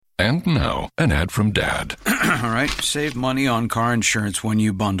And now, an ad from Dad. All right, save money on car insurance when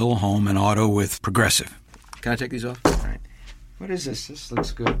you bundle home and auto with Progressive. Can I take these off? All right. What is this? This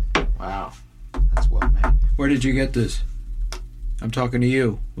looks good. Wow, that's well made. Where did you get this? I'm talking to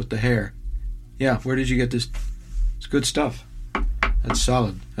you with the hair. Yeah, where did you get this? It's good stuff. That's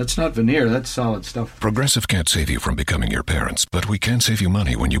solid. That's not veneer, that's solid stuff. Progressive can't save you from becoming your parents, but we can save you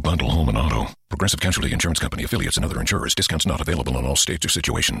money when you bundle home and auto. Progressive Casualty Insurance Company, affiliates, and other insurers. Discounts not available in all states or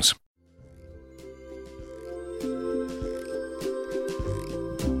situations.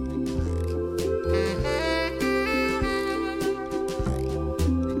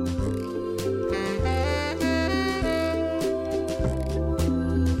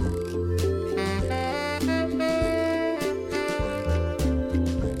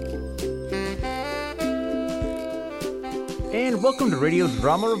 And welcome to Radio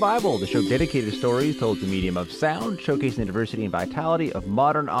Drama Revival, the show dedicated to stories told through the medium of sound, showcasing the diversity and vitality of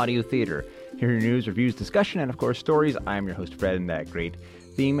modern audio theater. Here are news, reviews, discussion, and of course stories. I'm your host Fred, and that great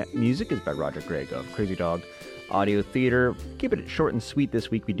theme music is by Roger Gregg of Crazy Dog Audio Theater. Keep it short and sweet this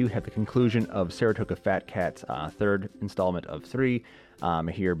week. We do have the conclusion of Saratoga Fat Cat's third installment of 3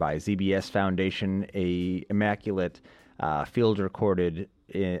 here by ZBS Foundation, a immaculate field-recorded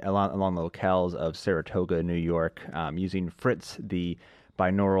along the locales of Saratoga, New York, using Fritz, the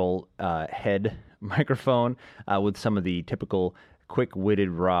binaural head microphone, with some of the typical quick-witted,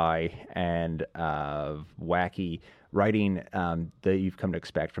 wry, and wacky writing that you've come to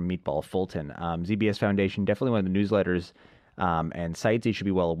expect from Meatball Fulton. ZBS Foundation, definitely one of the newsletters and sites you should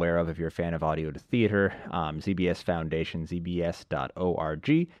be well aware of if you're a fan of audio to theater. ZBS Foundation,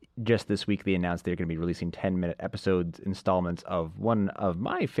 zbs.org. Just this week, they announced they're going to be releasing 10-minute episodes, installments of one of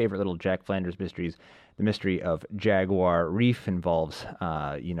my favorite little Jack Flanders mysteries. The mystery of Jaguar Reef involves,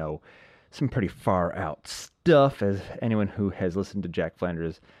 some pretty far-out stuff, as anyone who has listened to Jack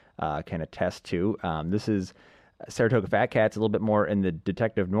Flanders can attest to. This is Saratoga Fat Cats, a little bit more in the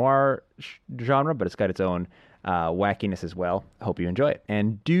detective noir genre, but it's got its own wackiness as well. I hope you enjoy it.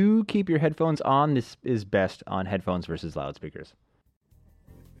 And do keep your headphones on. This is best on headphones versus loudspeakers.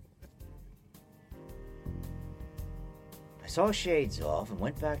 I saw Shades off and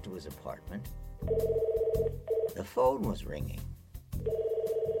went back to his apartment. The phone was ringing.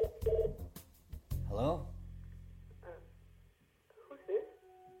 Hello? Who's this?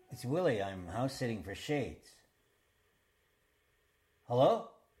 It's Willie. I'm house sitting for Shades. Hello?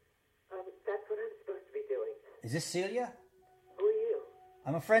 That's what I'm supposed to be doing. Is this Celia? Who are you?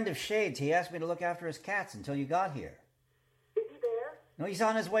 I'm a friend of Shades. He asked me to look after his cats until you got here. Is he there? No, he's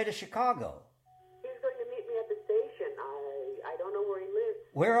on his way to Chicago. He was going to meet me at the station. I don't know where he lives.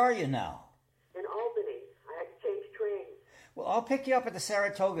 Where are you now? In Albany. I had to change trains. Well, I'll pick you up at the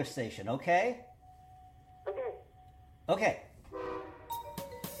Saratoga station, okay? Okay. Okay.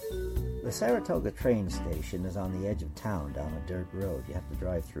 The Saratoga train station is on the edge of town down a dirt road. You have to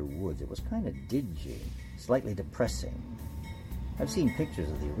drive through woods. It was kind of dingy, slightly depressing. I've seen pictures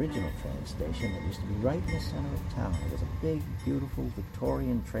of the original train station that used to be right in the center of town. It was a big, beautiful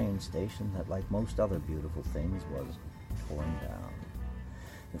Victorian train station that, like most other beautiful things, was torn down.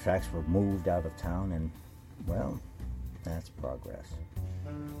 The tracks were moved out of town and, well, that's progress.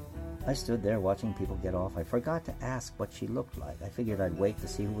 I stood there watching people get off. I forgot to ask what she looked like. I figured I'd wait to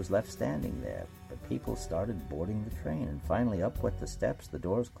see who was left standing there. But people started boarding the train, and finally up went the steps, the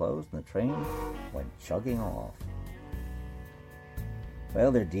doors closed, and the train went chugging off.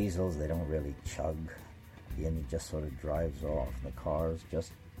 Well, they're diesels. They don't really chug. The engine just sort of drives off, and the cars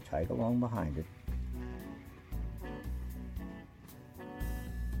just chug along behind it.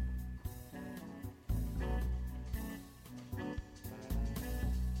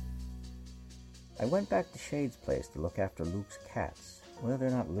 I went back to Shades' place to look after Luke's cats. Well, they're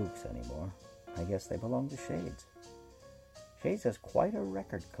not Luke's anymore. I guess they belong to Shades. Shades has quite a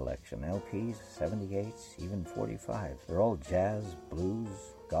record collection. LPs, 78s, even 45s. They're all jazz, blues,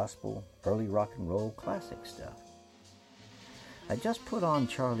 gospel, early rock and roll, classic stuff. I just put on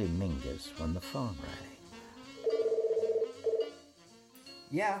Charlie Mingus when the phone rang.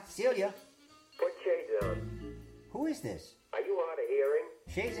 Yeah, Celia. Put Shades on. Who is this? Are you hard of hearing?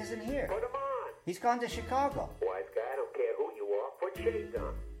 Shades isn't here. Put him on. He's gone to Chicago. Wise guy, I don't care who you are. Put Shades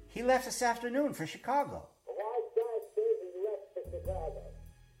on. He left this afternoon for Chicago. Wise guy says he left for Chicago.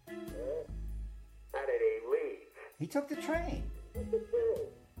 How did he leave? He took the train. What's the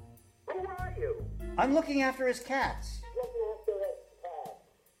truth? Who are you? I'm looking after his cats. Looking after his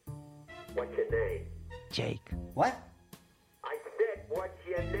cat. What's your name? Jake. What? I said, what's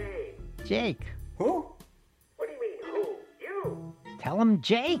your name? Jake. Who? What do you mean, who? You? Tell him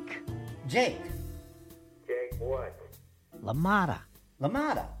Jake. Jake. Jake what? LaMotta.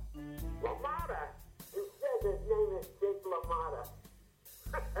 LaMotta. LaMotta? You said his name is Jake LaMotta.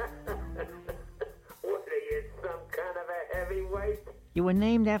 What are you, some kind of a heavyweight? You were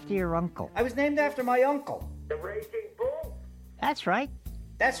named after your uncle. I was named after my uncle. The Raging Bull? That's right.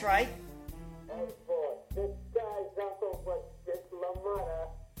 That's right. Hey, boy, this guy's uncle was Jake LaMotta.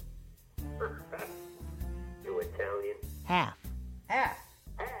 You Italian? Half. Half.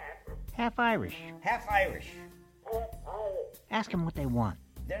 Half Irish. Half Irish. Ask them what they want.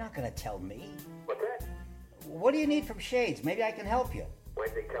 They're not going to tell me. What's that? What do you need from Shades? Maybe I can help you.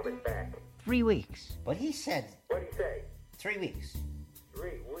 When's he coming back? 3 weeks. But he said What'd he say? 3 weeks.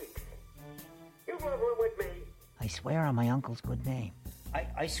 3 weeks. You run one with me. I swear on my uncle's good name.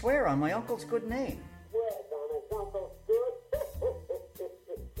 I swear on my uncle's good name. Swears on his uncle's good.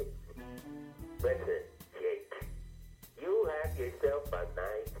 Listen, Jake. You have yourself a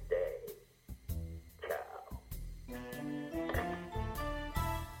nice day. Ciao.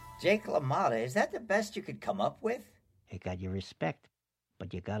 Jake LaMotta, is that the best you could come up with? It got your respect,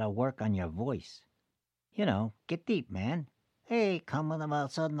 but you gotta work on your voice. You know, get deep, man. Hey, coming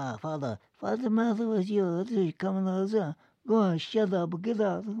outside now, Father. Father, mother was you. Coming outside. Go on, shut up, get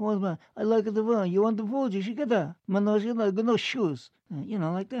out. I like the phone. You want the food? You should get out. No shoes. You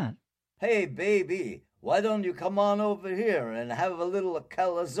know, like that. Hey, baby, why don't you come on over here and have a little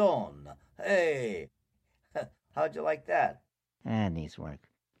calzone? Hey, how'd you like that? That needs work.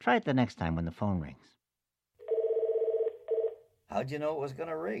 Try it the next time when the phone rings. How'd you know it was going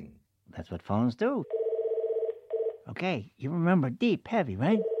to ring? That's what phones do. Okay, you remember deep, heavy,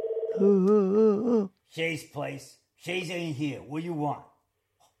 right? Shay's place. Shay's ain't here. What do you want?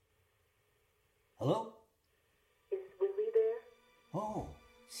 Hello? Is Willie there? Oh,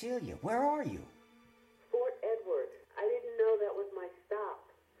 Celia, where are you? Fort Edward. I didn't know that was my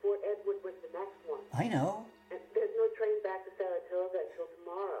stop. Fort Edward was the next one. I know. And there's no train back to Saratoga until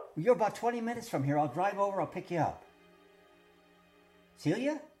tomorrow. You're about 20 minutes from here. I'll drive over. I'll pick you up.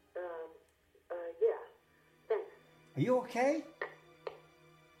 Celia? Yeah. Thanks. Are you okay?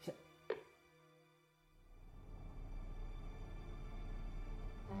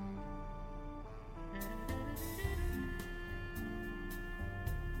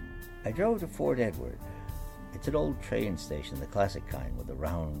 I drove to Fort Edward. It's an old train station, the classic kind, with a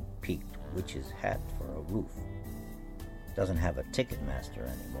round, peaked witch's hat for a roof. It doesn't have a ticket master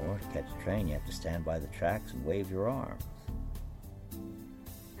anymore. To catch a train, you have to stand by the tracks and wave your arms.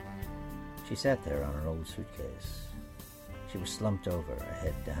 She sat there on an old suitcase. She was slumped over, her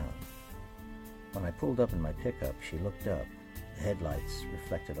head down. When I pulled up in my pickup, she looked up. The headlights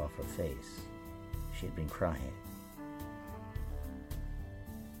reflected off her face. She had been crying.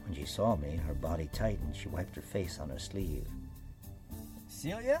 When she saw me, her body tightened. She wiped her face on her sleeve.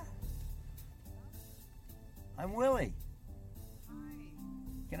 Celia? I'm Willie. Hi.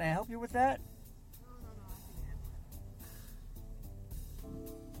 Can I help you with that? No, I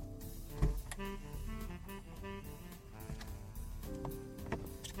can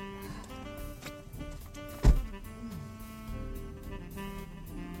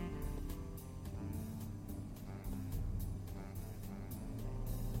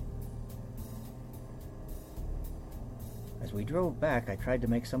As we drove back, I tried to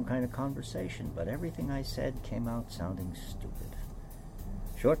make some kind of conversation, but everything I said came out sounding stupid.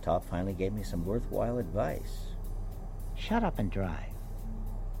 Short Top finally gave me some worthwhile advice. Shut up and drive.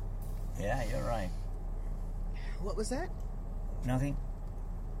 Yeah, you're right. What was that? Nothing?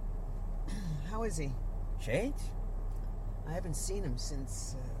 How is he? Shades? I haven't seen him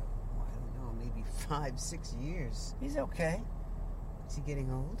since, I don't know, maybe 5-6 years. He's okay. Is he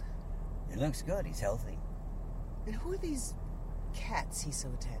getting old? He looks good. He's healthy. And who are these cats he's so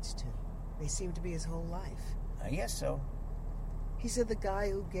attached to? They seem to be his whole life. I guess so. He said the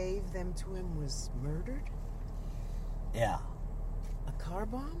guy who gave them to him was murdered? Yeah. A car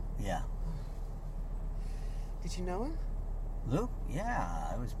bomb? Yeah. Did you know him? Luke?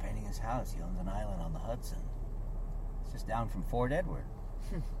 Yeah, I was painting his house. He owns an island on the Hudson. It's just down from Fort Edward.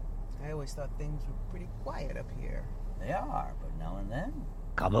 I always thought things were pretty quiet up here. They are, but now and then.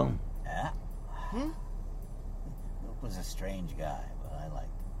 Kaboom. Yeah. Luke was a strange guy, but I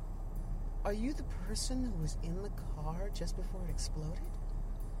liked him. Are you the person who was in the car just before it exploded?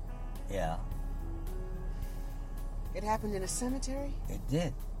 Yeah, It happened in a cemetery? it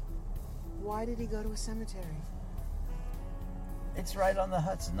did. Why did he go to a cemetery? It's right on the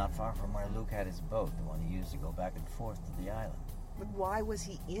Hudson, not far from where Luke had his boat, the one he used to go back and forth to the island. But why was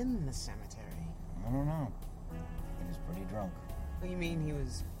he in the cemetery? I don't know. He was pretty drunk. Oh, you mean he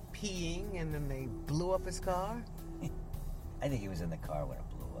was peeing and then they blew up his car? I think he was in the car when it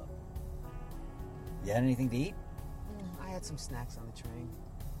blew up. You had anything to eat? I had some snacks on the train.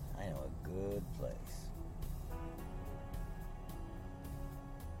 good place.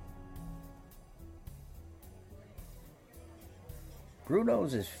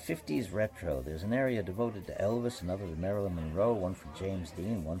 Bruno's is 50s retro. There's an area devoted to Elvis, another to Marilyn Monroe, one for James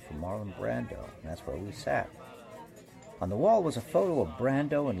Dean, one for Marlon Brando. And that's where we sat. On the wall was a photo of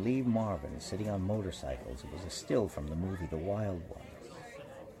Brando and Lee Marvin sitting on motorcycles. It was a still from the movie The Wild Ones.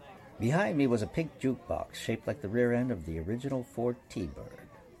 Behind me was a pink jukebox shaped like the rear end of the original Ford T-Bird.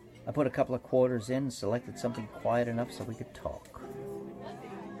 I put a couple of quarters in, selected something quiet enough so we could talk.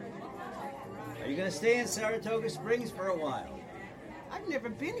 Are you going to stay in Saratoga Springs for a while? I've never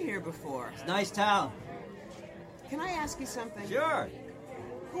been here before. It's a nice town. Can I ask you something? Sure.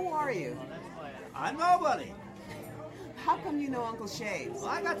 Who are you? I'm nobody. How come you know Uncle Shades? Well,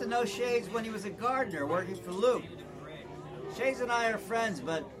 I got to know Shades when he was a gardener working for Luke. Shades and I are friends,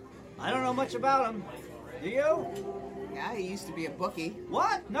 but I don't know much about him. Do you? Yeah, he used to be a bookie.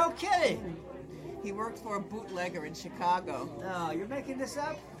 What? No kidding. He worked for a bootlegger in Chicago. No, you're making this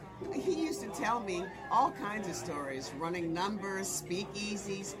up? He used to tell me all kinds of stories, running numbers,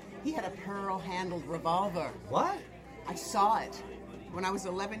 speakeasies. He had a pearl-handled revolver. What? I saw it when I was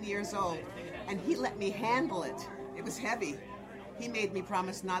 11 years old, and he let me handle it. It was heavy. He made me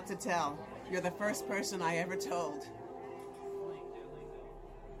promise not to tell. You're the first person I ever told.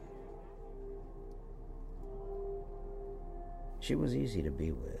 She was easy to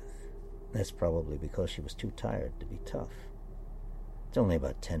be with. That's probably because she was too tired to be tough. It's only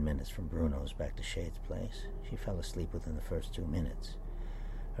about 10 minutes from Bruno's back to Shade's place. She fell asleep within the first 2 minutes.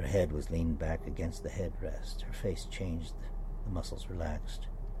 Her head was leaned back against the headrest. Her face changed. The muscles relaxed.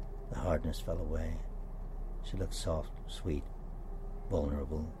 The hardness fell away. She looked soft, sweet,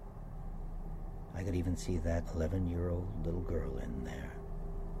 vulnerable. I could even see that 11-year-old little girl in there.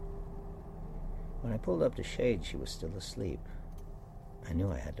 When I pulled up to Shade, she was still asleep. I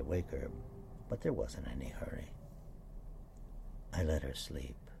knew I had to wake her, but there wasn't any hurry. I let her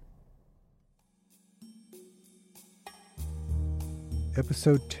sleep.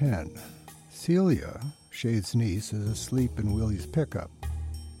 Episode 10. Celia, Shade's niece, is asleep in Willie's pickup.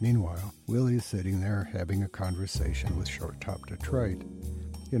 Meanwhile, Willie is sitting there having a conversation with Short Top Detroit.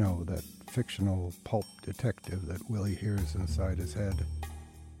 You know, that fictional pulp detective that Willie hears inside his head.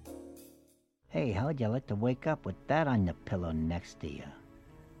 Hey, how'd you like to wake up with that on the pillow next to you?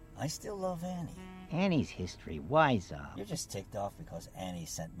 I still love Annie. Annie's history, wise up. You're just ticked off because Annie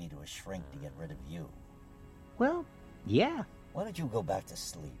sent me to a shrink to get rid of you. Well, yeah. Why don't you go back to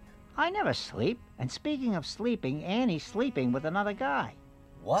sleep? I never sleep. And speaking of sleeping, Annie's sleeping with another guy.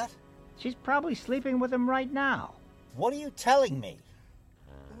 What? She's probably sleeping with him right now. What are you telling me?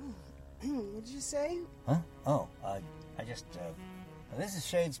 What did you say? Huh? Oh, I just, this is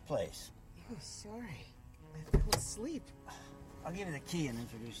Shade's place. Oh, sorry. I fell asleep. I'll give you the key and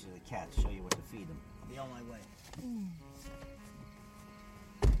introduce you to the cats, show you what to feed them. I'll be on my way.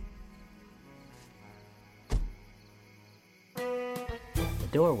 The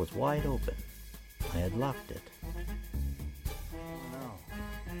door was wide open. I had locked it. Oh no.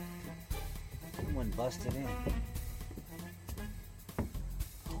 Someone busted in.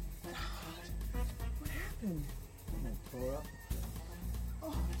 Oh, God. What happened? Someone tore up. Oh,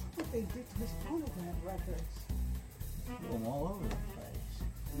 look what they did to his phonograph records. Them all over the place.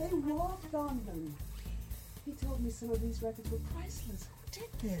 They walked on them. He told me some of these records were priceless. Who did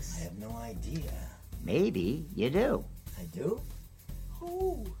this? I have no idea. Maybe you do. I do?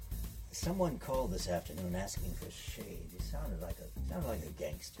 Who? Someone called this afternoon asking for Shade. He sounded like a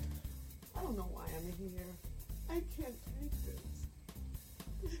gangster. I don't know why I'm here. I can't take this.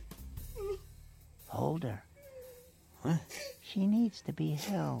 Hold her. What? She needs to be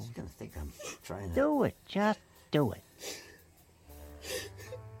held. She's gonna think I'm trying to... Do it. Just do it.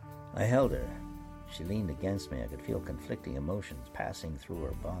 I held her. She leaned against me. I could feel conflicting emotions passing through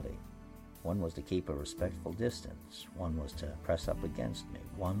her body. One was to keep a respectful distance. One was to press up against me.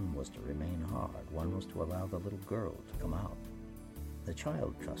 One was to remain hard. One was to allow the little girl to come out. The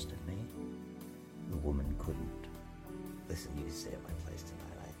child trusted me. The woman couldn't. Listen, you can stay at my place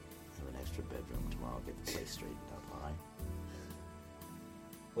tonight. I have an extra bedroom tomorrow. I'll get the place straightened up, all right?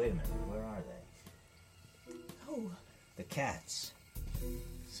 Wait a minute. Where are they? Oh. The cats.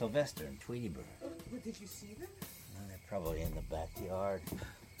 Sylvester and Tweety Bird. What, did you see them? They're probably in the backyard.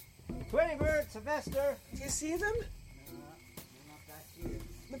 Tweety Bird, Sylvester! Do you see them? They're not back here.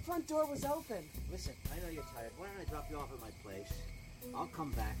 The front door was open. Listen, I know you're tired. Why don't I drop you off at my place? I'll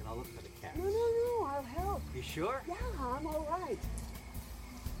come back and I'll look for the cats. No, I'll help. You sure? Yeah, I'm all right.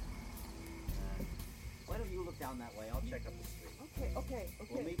 Why don't you look down that way? I'll check up the street. Okay.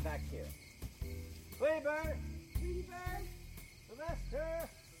 We'll meet back here. Tweety Bird! Tweety Bird! Sylvester!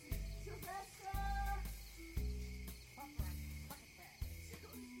 Sylvester!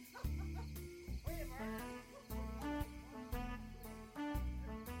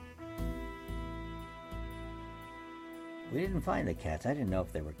 We didn't find the cats. I didn't know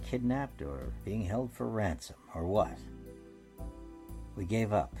if they were kidnapped or being held for ransom or what. We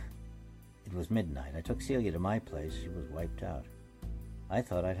gave up. It was midnight. I took Celia to my place. She was wiped out. I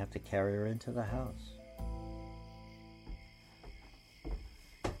thought I'd have to carry her into the house.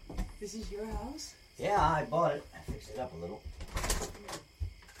 This is your house? Yeah, I bought it. I fixed it up a little.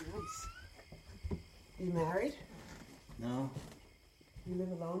 Nice. You married? No? You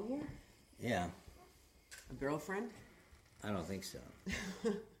live alone here? Yeah. A girlfriend? I don't think so.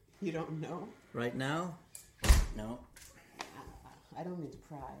 You don't know? Right now? No. I don't mean to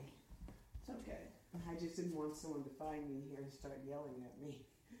pry. It's okay. I just didn't want someone to find me here and start yelling at me.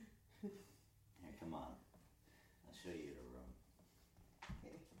 Here, come on. I'll show you the room.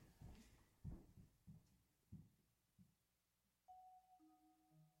 Okay.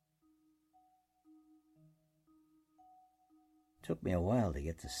 Took me a while to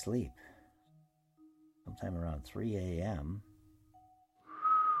get to sleep. Sometime around 3 a.m.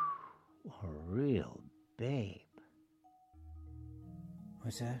 A real babe.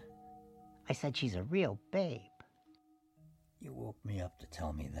 What's that? I said she's a real babe. You woke me up to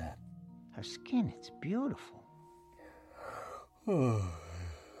tell me that. Her skin, it's beautiful.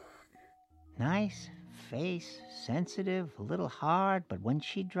 Nice face, sensitive, a little hard, but when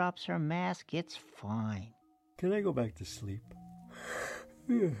she drops her mask, it's fine. Can I go back to sleep?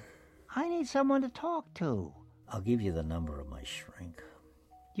 I need someone to talk to. I'll give you the number of my shrink.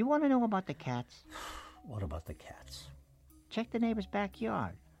 You want to know about the cats? What about the cats? Check the neighbor's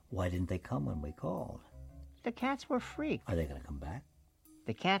backyard. Why didn't they come when we called? The cats were freaked. Are they going to come back?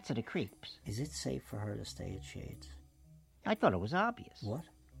 The cats are the creeps. Is it safe for her to stay at Shades? I thought it was obvious. What?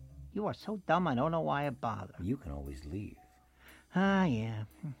 You are so dumb I don't know why I bother. You can always leave. Ah, yeah.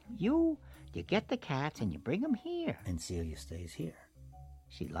 You get the cats and you bring them here. And Celia stays here.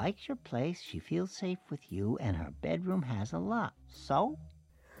 She likes your place, she feels safe with you, and her bedroom has a lock. So?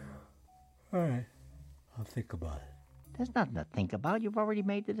 All right. I'll think about it. There's nothing to think about. You've already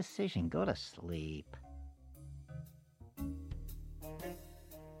made the decision. Go to sleep.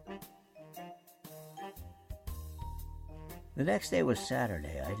 The next day was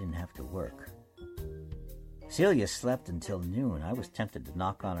Saturday. I didn't have to work. Celia slept until noon. I was tempted to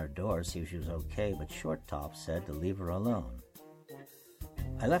knock on her door, see if she was okay, but Short Top said to leave her alone.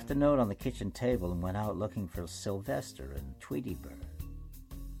 I left a note on the kitchen table and went out looking for Sylvester and Tweety Bird.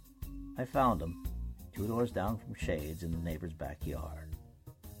 I found them, 2 doors down from Shades in the neighbor's backyard.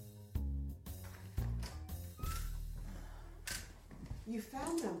 You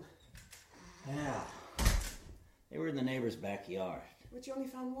found them. Yeah. They were in the neighbor's backyard. But you only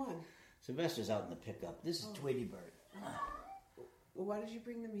found one. Sylvester's out in the pickup. This is Tweety Bird. Well, why did you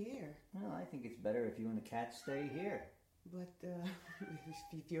bring them here? Well, I think it's better if you and the cat stay here. But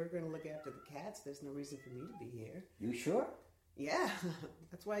if you're going to look after the cats, there's no reason for me to be here. You sure? Yeah,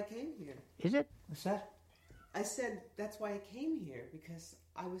 that's why I came here. Is it? What's that? I said that's why I came here, because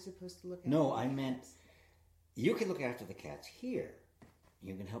I was supposed to look after No, the I cats. meant you can look after the cats here.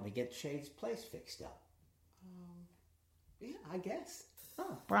 You can help me get Shade's place fixed up. Yeah, I guess.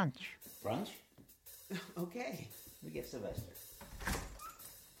 Oh. Brunch. Brunch? Okay. We get Sylvester.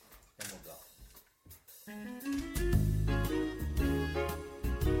 Then we'll go.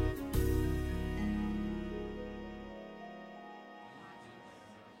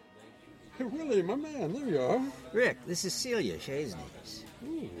 Hey, Willie, my man, there you are. Rick, this is Celia, Shade's niece.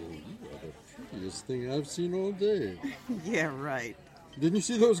 Oh, you are the prettiest thing I've seen all day. Yeah, right. Didn't you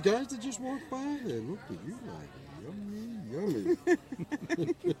see those guys that just walked by? They looked at you like yummy.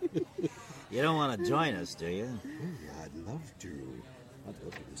 You don't want to join us, do you? Oh, I'd love to. I'd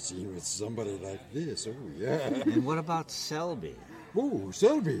love to be seen with somebody like this. Oh, yeah. And what about Selby? Oh,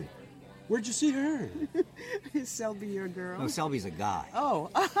 Selby. Where'd you see her? Is Selby your girl? No, Selby's a guy. Oh.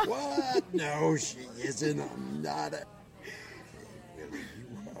 What? No, she isn't. I'm not a... Willie, you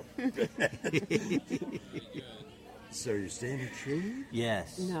are... So you're staying at Shade?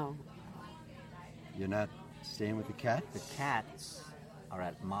 Yes. No. You're not staying with the cat? The cats are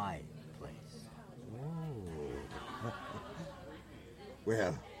at my place. Oh.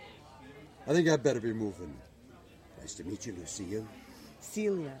 Well, I think I'd better be moving. Nice to meet you, Lucille.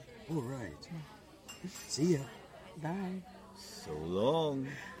 Celia. All right. See ya. Bye. So long.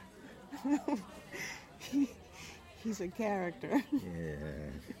 He's a character.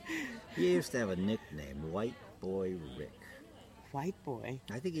 Yeah. He used to have a nickname, White Boy Rick. White boy.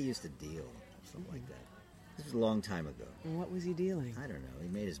 I think he used to deal, something like that. This was a long time ago. And what was he dealing? I don't know. He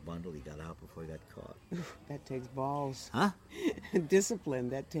made his bundle. He got out before he got caught. That takes balls. Huh? Discipline.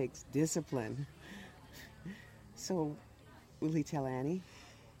 That takes discipline. So, will he tell Annie?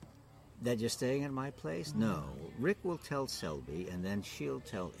 That you're staying at my place? No. Rick will tell Selby, and then she'll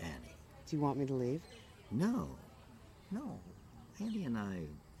tell Annie. Do you want me to leave? No. Annie and I...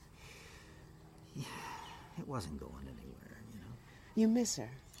 Yeah, it wasn't going anywhere, you know. You miss her?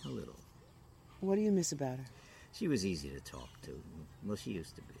 A little. What do you miss about her? She was easy to talk to. Well, she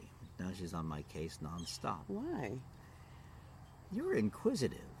used to be. Now she's on my case nonstop. Why? You're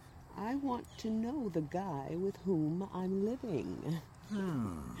inquisitive. I want to know the guy with whom I'm living.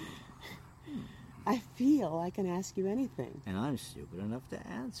 I feel I can ask you anything. And I'm stupid enough to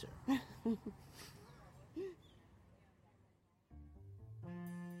answer.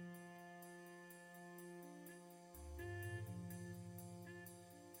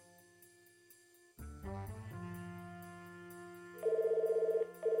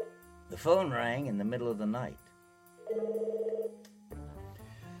 The phone rang in the middle of the night.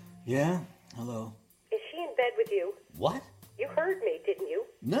 Yeah? Hello? Is she in bed with you? What? You heard me, didn't you?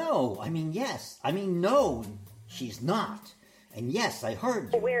 No, I mean yes. I mean no, she's not. And yes, I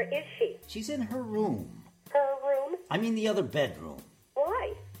heard you. Where is she? She's in her room. Her room? I mean the other bedroom.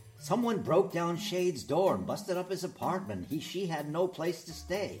 Why? Someone broke down Shade's door and busted up his apartment. She had no place to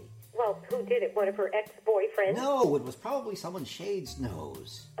stay. Well, who did it? One of her ex-boyfriends? No, it was probably someone Shades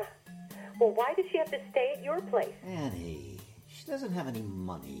knows. Well, why does she have to stay at your place? Annie, she doesn't have any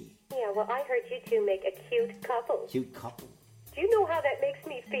money. Yeah, well, I heard you two make a cute couple. Cute couple? Do you know how that makes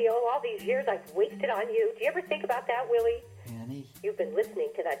me feel? All these years I've wasted on you. Do you ever think about that, Willie? Annie? You've been listening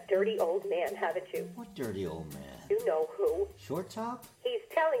to that dirty old man, haven't you? What dirty old man? You know who. Short Top? He's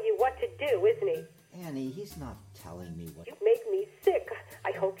telling you what to do, isn't he? Annie, he's not telling me what... You make me sick.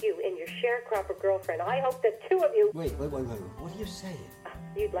 I hope you and your sharecropper girlfriend, I hope the two of you... Wait. What are you saying?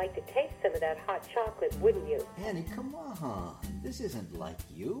 You'd like to taste some of that hot chocolate, wouldn't you? Annie, come on. This isn't like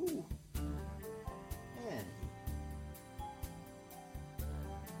you. Annie.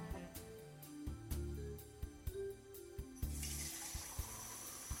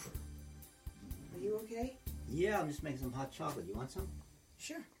 Are you okay? Yeah, I'm just making some hot chocolate. You want some?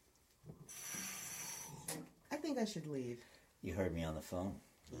 Sure. I think I should leave. You heard me on the phone.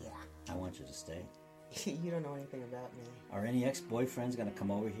 Yeah. I want you to stay. You don't know anything about me. Are any ex-boyfriends going to come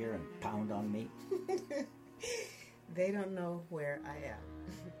over here and pound on me? They don't know where I am.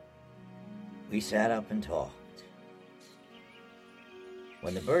 We sat up and talked.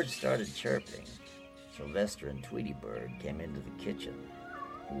 When the birds started chirping, Sylvester and Tweety Bird came into the kitchen,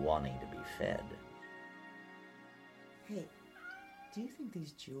 wanting to be fed. Hey, do you think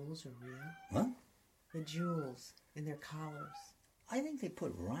these jewels are real? What? The jewels in their collars. I think they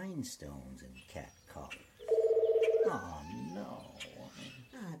put rhinestones in cat collars. Oh, no.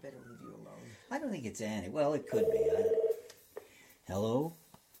 I better leave you alone. I don't think it's Annie. Well, it could be. Hello?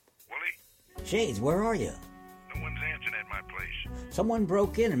 Willie? Shades, where are you? No one's answering at my place. Someone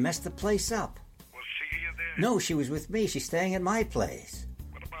broke in and messed the place up. Was she here there? No, she was with me. She's staying at my place.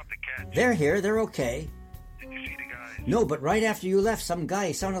 What about the cats? They're here. They're okay. Did you see the guys? No, but right after you left, some guy,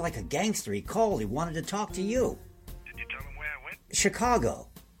 he sounded like a gangster. He called. He wanted to talk to you. Did you tell him where I went? Chicago.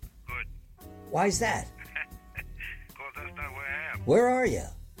 Good. Why's that? Because that's not where I am. Where are you?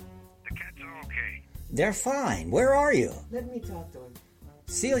 The cats are okay. They're fine. Where are you? Let me talk to him.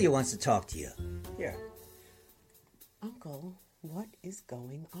 Celia wants to talk to you. Here. Uncle, what is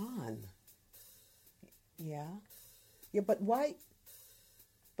going on? Yeah? Yeah, but why...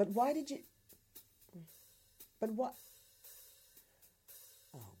 But why did you... But what...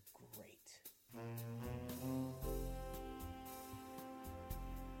 Oh, great.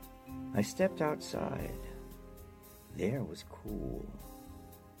 I stepped outside. The air was cool.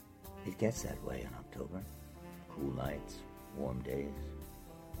 It gets that way in October. Cool nights, warm days,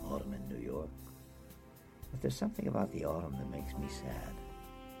 autumn in New York. But there's something about the autumn that makes me sad.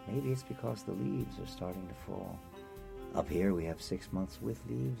 Maybe it's because the leaves are starting to fall. Up here we have 6 months with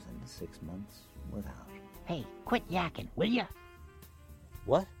leaves and 6 months without. Hey, quit yakking, will ya?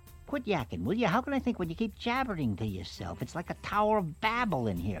 What? Quit yakking, will ya? How can I think when you keep jabbering to yourself? It's like a Tower of Babel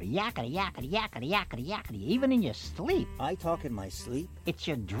in here. Yakety, yakety, yakety, yakety, yakety, even in your sleep. I talk in my sleep? It's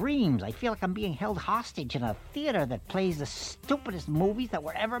your dreams. I feel like I'm being held hostage in a theater that plays the stupidest movies that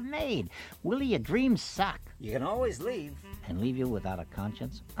were ever made. Willie, your dreams suck. You can always leave. And leave you without a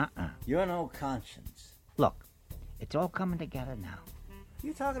conscience? You're no conscience. Look, it's all coming together now.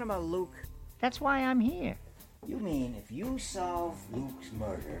 You talking about Luke? That's why I'm here. You mean if you solve Luke's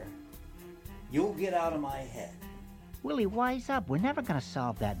murder, you'll get out of my head? Willie, wise up. We're never going to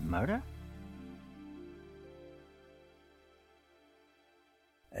solve that murder.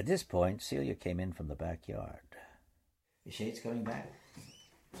 At this point, Celia came in from the backyard. Is Shades coming back?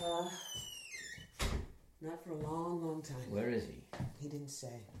 Not for a long, long time. Where is he? He didn't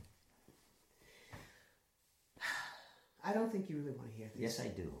say. I don't think you really want to hear this. Yes, I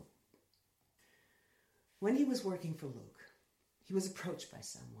do. When he was working for Luke, he was approached by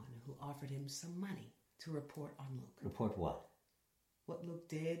someone who offered him some money to report on Luke. Report what? What Luke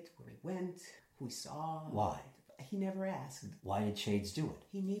did, where he went, who he saw. Why? He never asked. Why did Shades do it?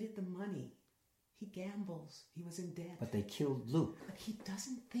 He needed the money. He gambles. He was in debt. But they killed Luke. But he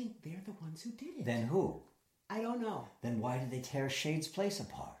doesn't think they're the ones who did it. Then who? I don't know. Then why did they tear Shades' place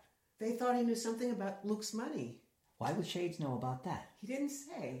apart? They thought he knew something about Luke's money. Why would Shades know about that? He didn't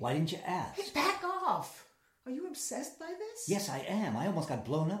say. Why didn't you ask? Hey, back off! Are you obsessed by this? Yes, I am. I almost got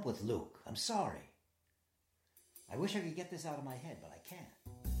blown up with Luke. I'm sorry. I wish I could get this out of my head, but I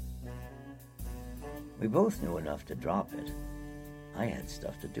can't. We both knew enough to drop it. I had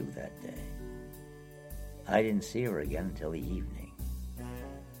stuff to do that day. I didn't see her again until the evening.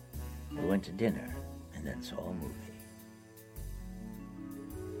 We went to dinner and then saw a movie.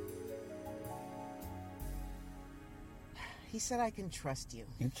 He said I can trust you.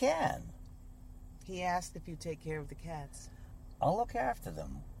 You can. He asked if you take care of the cats. I'll look after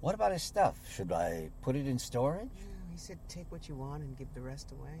them. What about his stuff? Should I put it in storage? He said take what you want and give the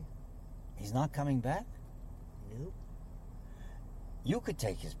rest away. He's not coming back? Nope. You could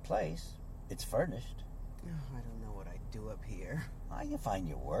take his place. It's furnished. Oh, I don't know what I'd do up here. Oh, you find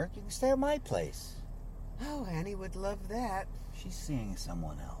your work. You can stay at my place. Oh, Annie would love that. She's seeing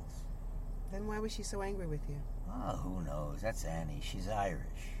someone else. Then why was she so angry with you? Oh, who knows? That's Annie. She's Irish.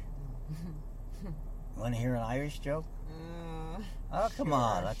 You want to hear an Irish joke? Oh, come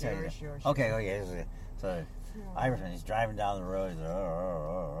on. I'll tell you. Sure. Okay. So, Irishman, he's driving down the road.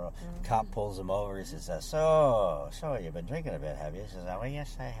 Cop pulls him over. He says, so you've been drinking a bit, have you? He says, well,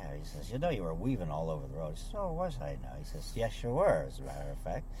 yes, I have. He says, you know you were weaving all over the road. He says, oh, was I now? He says, yes, you were, as a matter of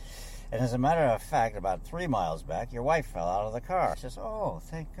fact. And as a matter of fact, about 3 miles back, your wife fell out of the car. He says, oh,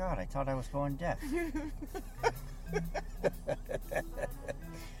 thank God. I thought I was going deaf.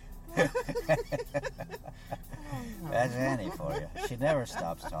 That's Annie for you. She never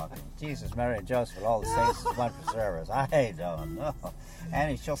stops talking. Jesus, Mary, and Joseph, and all the saints is one preservers. I don't know.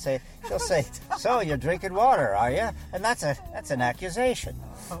 Annie, she'll say, so you're drinking water, are you? And that's an accusation.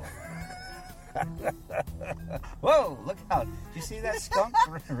 Whoa, look out. Did you see that skunk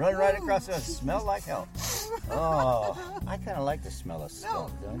run right across the road? It smelled like hell. Oh, I kind of like the smell of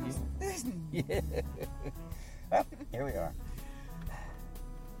skunk, don't you? Yeah. Well, here we are.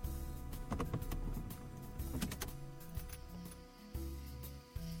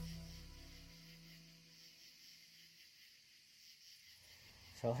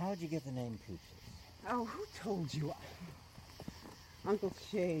 So how'd you get the name Peaches? Oh, who told you? Uncle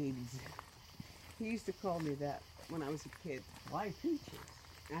Shades. He used to call me that when I was a kid. Why Peaches?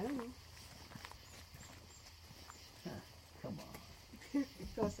 I don't know. Huh, come on.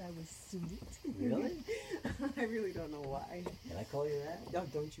 Because I was sweet. Really? I really don't know why. Can I call you that? No,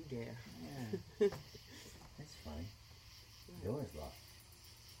 don't you dare. Yeah. That's funny. Door's locked.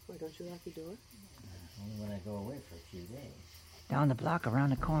 Why, don't you lock your door? Only when I go away for a few days. Down the block around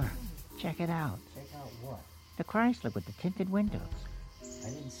the corner. Check it out. Check out what? The Chrysler with the tinted windows. I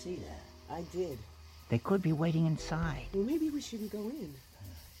didn't see that. I did. They could be waiting inside. Well, maybe we shouldn't go in.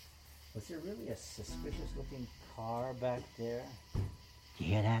 Was there really a suspicious-looking car back there? You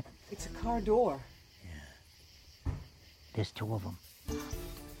hear that? It's a car door. Yeah. There's 2 of them.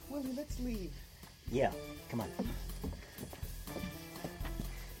 Willie, let's leave. Yeah, come on.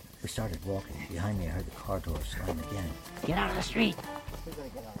 We started walking. Behind me, I heard the car door slam again. Get out of the street. We're gonna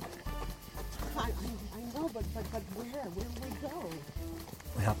get out. I know, but where? Where do we go?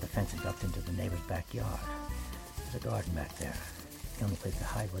 We hopped the fence and ducked into the neighbor's backyard. There's a garden back there. The only place to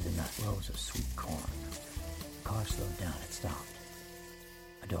hide was in that rows of sweet corn. The car slowed down. It stopped.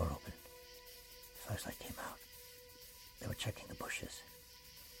 A door opened. The flashlight came out. They were checking the bushes.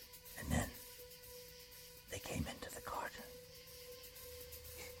 And then they came into the garden.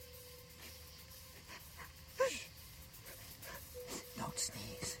 Shh. Don't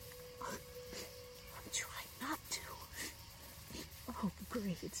sneeze. I'm trying not to. Oh,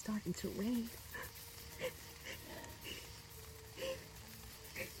 great. It's starting to rain.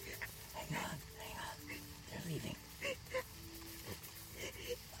 Hang on. They're leaving.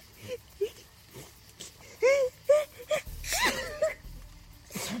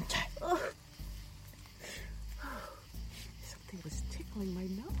 Something was tickling my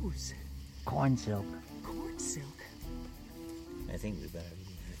nose. Corn silk. Corn silk? I think we better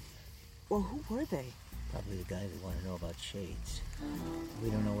leave. Well, who were they? Probably the guy that wanted to know about Shades. We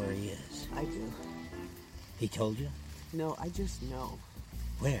don't know where he is. I do. He told you? No, I just know.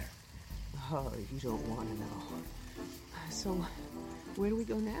 Where? Oh, you don't want to know. So, where do we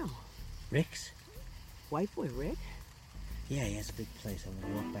go now? Rick's. White boy Rick? Yeah, it's a big place. I'm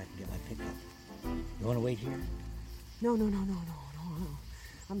going to walk back and get my pickup. You want to wait here? No.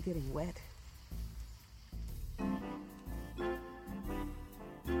 I'm getting wet.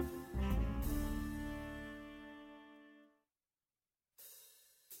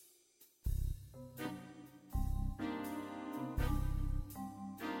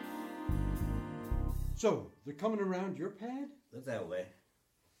 So, they're coming around your pad? Look that way.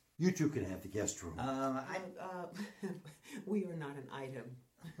 You two can have the guest room. We are not an item.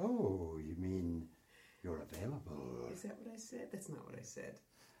 Oh, you mean you're available. Is that what I said? That's not what I said.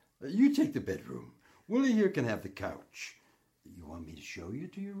 You take the bedroom. Willie here can have the couch. You want me to show you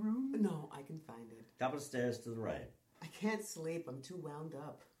to your room? No, I can find it. Top of the stairs to the right. I can't sleep. I'm too wound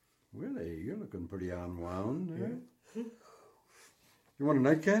up. Willie, you're looking pretty unwound. Eh? You want a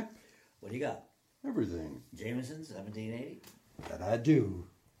nightcap? What do you got? Everything. Jameson's, 1780? That I do.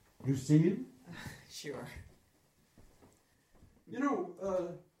 You see him? Sure. You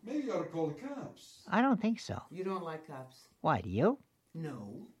know, maybe you ought to call the cops. I don't think so. You don't like cops? Why, do you?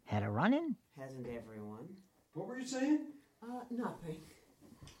 No. Had a run-in? Hasn't everyone? What were you saying? Nothing.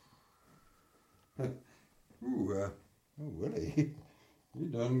 Willie, you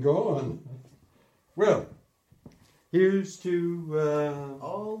done gone. Well, here's to,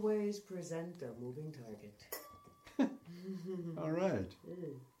 Always present a moving target. All right.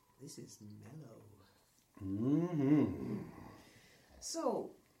 This is mellow. Mm-hmm. So,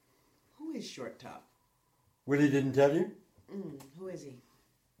 who is Short Top? Willie didn't tell you? Who is he?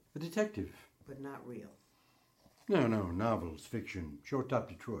 A detective. But not real. No, novels, fiction, Short Top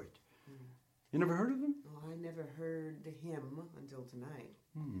Detroit. You never heard of him? Oh, I never heard him until tonight.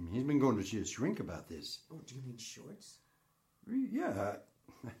 He's been going to see a shrink about this. Oh, do you mean Shorts? Yeah.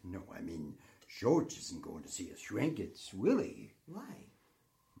 No, I mean, Shorts isn't going to see a shrink. It's Willie. Why?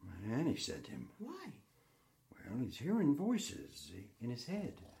 Annie sent him. Why? Well, he's hearing voices in his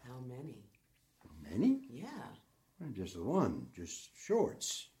head. How many? Many? Yeah. Well, just the one, just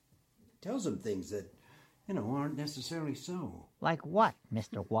Shorts. Tells him things that, aren't necessarily so. Like what,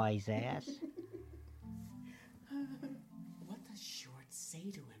 Mr. Wise Ass? What does Shorts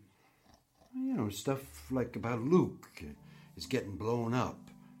say to him? Stuff like about Luke is getting blown up.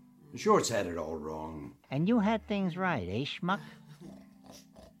 Shorts had it all wrong. And you had things right, eh, schmuck?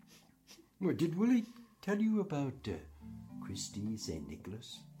 Well, did Willie tell you about Christy St.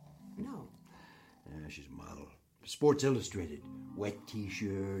 Nicholas? No. She's a model. Sports Illustrated. Wet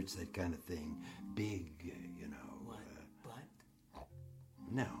T-shirts, that kind of thing. Big, What? Butt?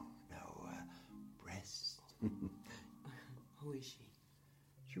 No, breast. Who is she?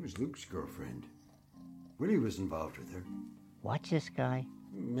 She was Luke's girlfriend. Willie was involved with her. Watch this guy.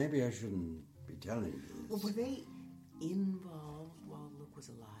 Maybe I shouldn't be telling you this. Well, were they involved while Luke was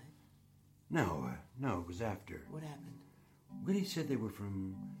alive? No, it was after. What happened? Willie said they were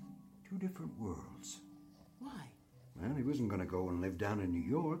from two different worlds. Why? Well, he wasn't going to go and live down in New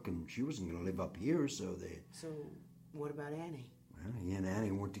York, and she wasn't going to live up here, so they... So, what about Annie? Well, he and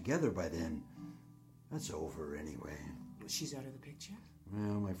Annie weren't together by then. That's over anyway. She's out of the picture?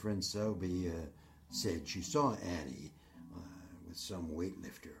 Well, my friend Selby said she saw Annie with some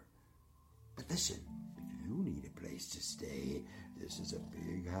weightlifter. But listen, if you need a place to stay, this is a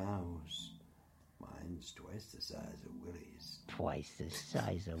big house. Mine's twice the size of Willie's. Twice the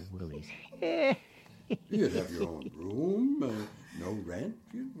size of Willie's. You'd have your own room, no rent,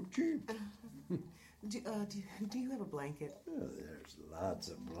 cheap. Do you have a blanket? Oh, there's lots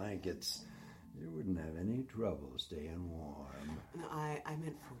of blankets. You wouldn't have any trouble staying warm. No, I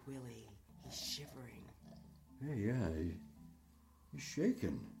meant for Willie. He's shivering. Hey, yeah, he's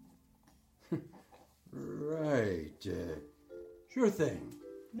shaking. Right. Sure thing.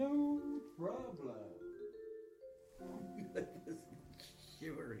 No problem. I was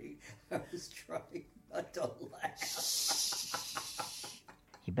shivering. I was trying not to laugh.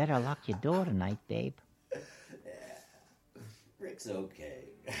 You better lock your door tonight, babe. Yeah. Rick's okay.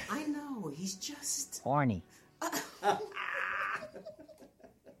 I know. He's just... Horny.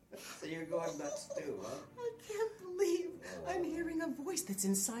 So you're going nuts too, huh? I can't believe I'm hearing a voice that's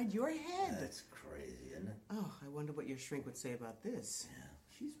inside your head. That's crazy, isn't it? Oh, I wonder what your shrink would say about this. Yeah,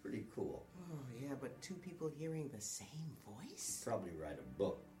 she's pretty cool. Oh, yeah, but two people hearing the same voice? Probably write a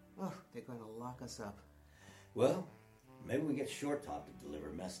book. Oh, they're going to lock us up. Well, maybe we get Short Top to deliver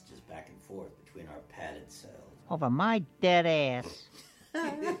messages back and forth between our padded cells. Over my dead ass.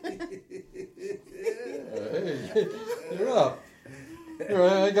 Hey, you're up. Here,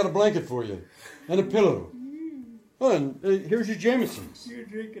 I got a blanket for you. And a pillow. Oh, and here's your Jamesons. You're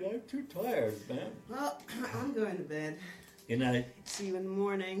drinking. I'm too tired, man. Well, I'm going to bed. Good night. See you in the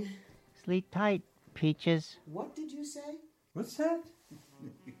morning. Sleep tight, Peaches. What did you say? What's that?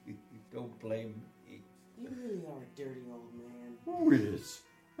 Don't blame me. You really are a dirty old man. Who is?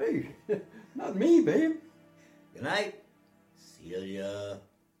 Hey, not me, babe. Good night, Celia.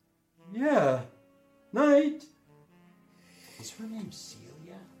 Yeah, night. Is her name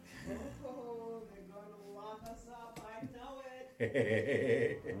Celia? Oh, they're going to lock us up. I know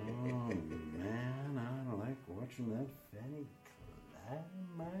it. Oh, man, I like watching that Fanny climb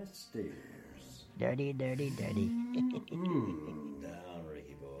my stairs. Dirty, dirty, dirty. Down,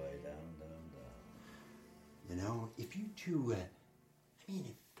 Ricky boy, down, down, down. You know, if you two,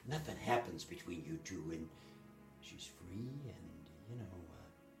 if nothing happens between you two and she's free and,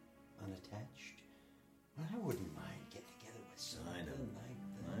 unattached, well, I wouldn't mind getting together with something like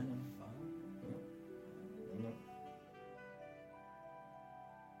that. I know.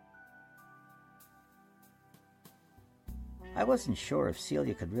 I wasn't sure if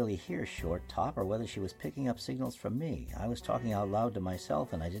Celia could really hear Short Top or whether she was picking up signals from me. I was talking out loud to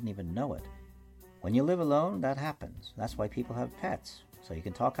myself and I didn't even know it. When you live alone, that happens. That's why people have pets, so you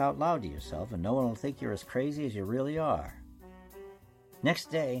can talk out loud to yourself and no one will think you're as crazy as you really are. Next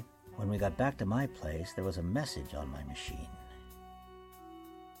day, when we got back to my place, there was a message on my machine.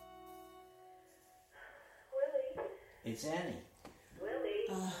 Willie. It's Annie. Willie.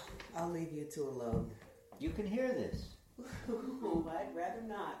 I'll leave you two alone. You can hear this. I'd rather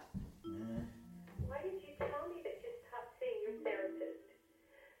not. Why did you tell me that you stopped seeing your therapist?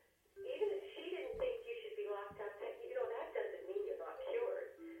 Even if she didn't think you should be locked up, that doesn't mean you're not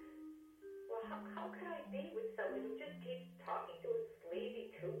cured. Well, how could I be with someone who just keeps talking to a sleazy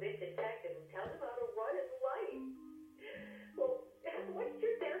two-bit detective who tells him how to run his life? Well, what did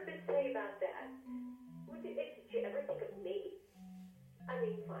your therapist say about that? Did you ever think of me? I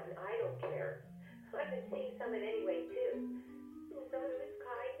mean, fine, I don't care. I've been seeing someone anyway, too. Someone who's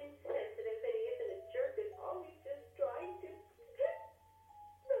kind and sensitive, and he isn't a jerk that's always just trying to...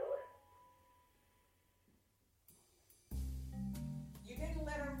 You didn't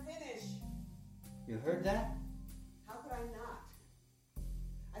let her finish. You heard that? How could I not?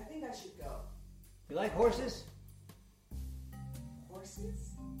 I think I should go. You like horses?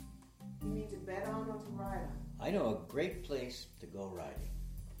 Horses? You mean to bet on or to ride on? I know a great place to go riding.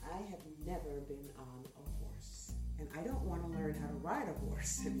 I have never been on a horse. And I don't want to learn how to ride a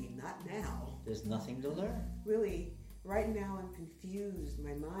horse. I mean, not now. There's nothing to learn. Really, right now I'm confused.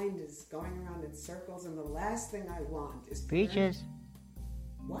 My mind is going around in circles, and the last thing I want is to Peaches.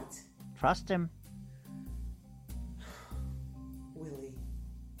 learn... What? Trust him. Willie,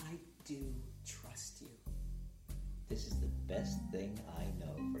 I do trust you. This is the best thing I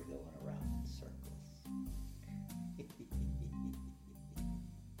know for going around in circles.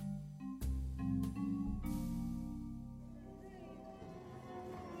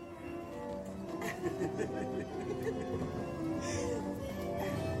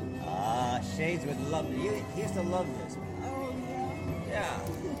 Shades would love it. He used to love this. Oh, yeah? Yeah.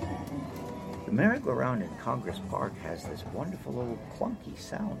 The merry-go-round in Congress Park has this wonderful old clunky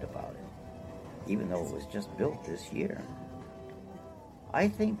sound about it, even though it was just built this year. I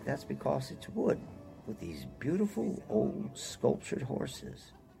think that's because it's wood, with these beautiful old sculptured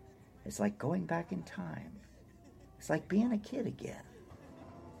horses. It's like going back in time. It's like being a kid again.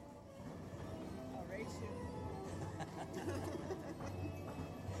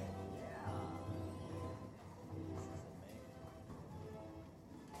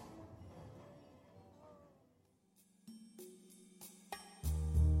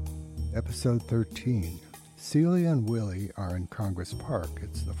 Episode 13. Celia and Willie are in Congress Park.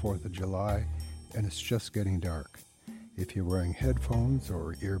 It's the 4th of July, and it's just getting dark. If you're wearing headphones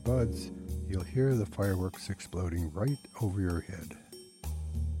or earbuds, you'll hear the fireworks exploding right over your head.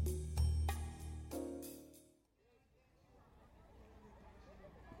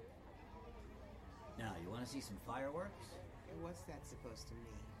 Now, you want to see some fireworks? What's that supposed to mean?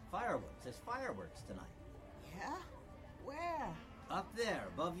 Fireworks. There's fireworks tonight. Yeah? Where? Up there,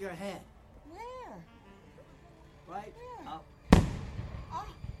 above your head. Where? Right Where? up Oh!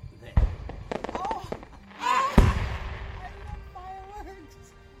 there. Oh! I love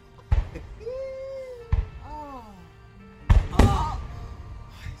fireworks! Oh! Oh! Oh!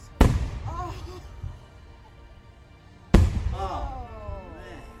 Oh,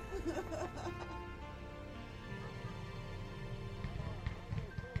 man.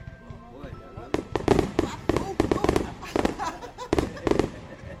 Oh, boy,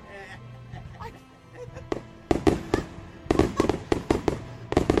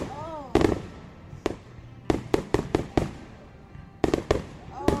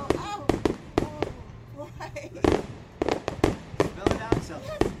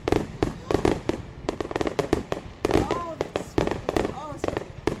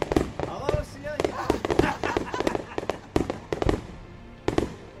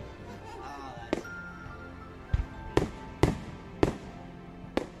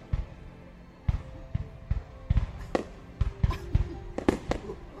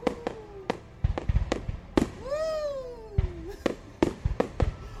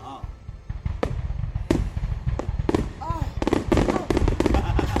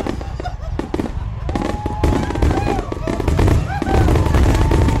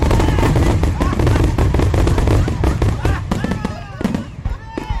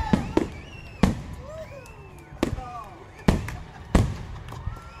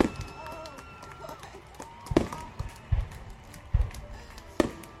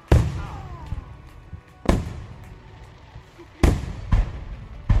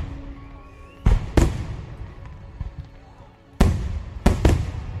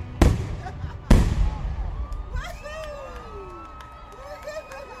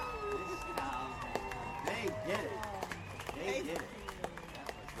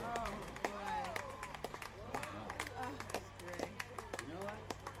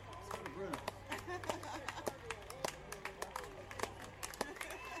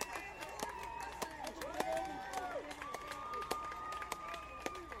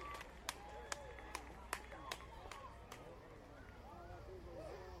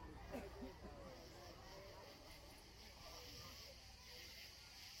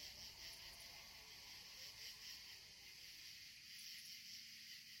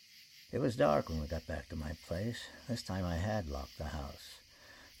 It was dark when we got back to my place. This time I had locked the house.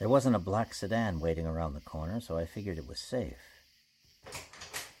 There wasn't a black sedan waiting around the corner, so I figured it was safe.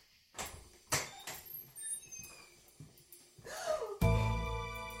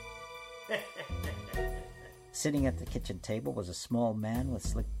 Sitting at the kitchen table was a small man with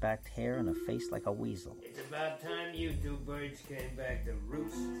slick-backed hair and a face like a weasel. It's about time you two birds came back to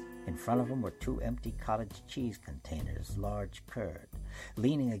roost. In front of him were 2 empty cottage cheese containers, large curd.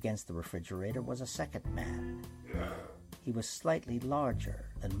 Leaning against the refrigerator was a second man. He was slightly larger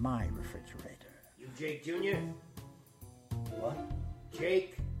than my refrigerator. You Jake Jr.? What?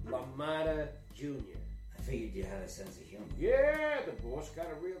 Jake LaMotta Jr. I figured you had a sense of humor. Yeah, the boss got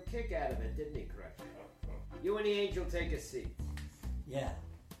a real kick out of it, didn't he, Crush? You and the angel take a seat. Yeah.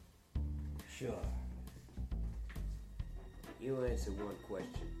 Sure. You answer one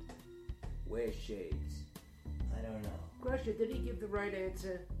question. Where's Shades? I don't know. Crusher, did he give the right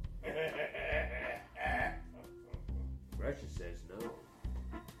answer? Crusher says no.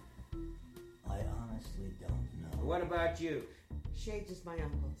 I honestly don't know. What about you? Shades is my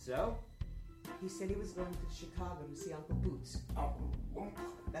uncle. So? He said he was going to Chicago to see Uncle Boots. Uncle.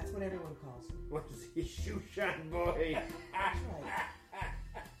 That's what everyone calls him. Was he shoe shine boy? That's right.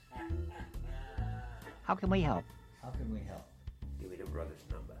 How can we help? How can we help? Give me the brother's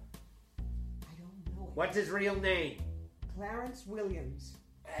number. I don't know. What's his real name? Clarence Williams.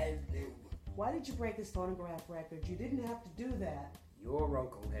 Why did you break his phonograph record? You didn't have to do that. Your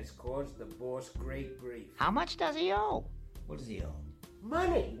uncle has caused the boss great grief. How much does he owe? What does he owe?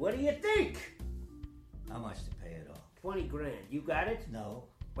 Money! What do you think? How much to pay it off? 20 grand. You got it? No.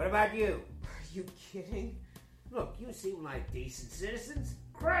 What about you? Are you kidding? Look, you seem like decent citizens.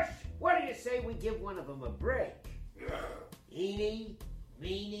 Crush, what do you say we give one of them a break? Eeny,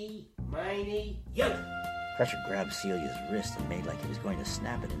 meeny, miny, yo! Crusher grabbed Celia's wrist and made like he was going to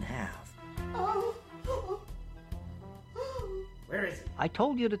snap it in half. Oh. Where is it? I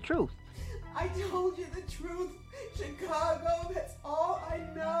told you the truth. I told you the truth. Chicago, that's all I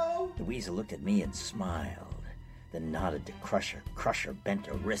know. The weasel looked at me and smiled, then nodded to Crusher. Crusher bent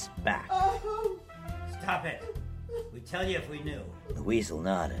her wrist back. Oh. Stop it! We'd tell you if we knew. The weasel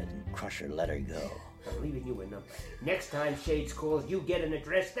nodded, and Crusher let her go. I'm leaving you a number. Next time Shades calls, you get an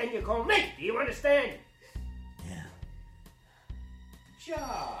address, then you call me. Do you understand? Yeah.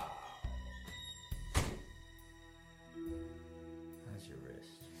 Ciao. How's your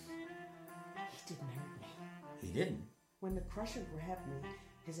wrist? He didn't hurt me. He didn't? When the Crusher grabbed me,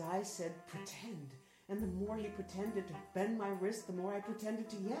 his eyes said, pretend. And the more he pretended to bend my wrist, the more I pretended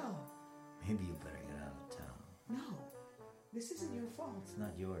to yell. Maybe you better get out of town. No, this isn't your fault. It's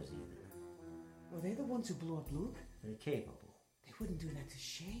not yours either. Were they the ones who blew up Luke? They're capable. They wouldn't do that to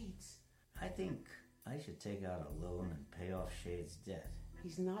Shades. I think I should take out a loan and pay off Shades' debt.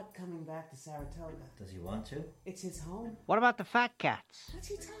 He's not coming back to Saratoga. Does he want to? It's his home. What about the fat cats? What's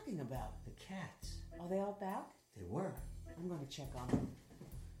he talking about? The cats. Are they all back? They were. I'm going to check on them.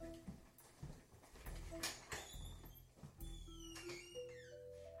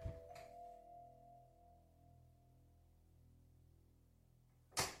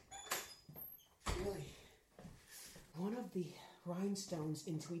 Really? One of the rhinestones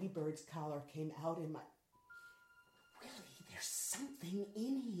in Tweety Bird's collar came out in my... Really? There's something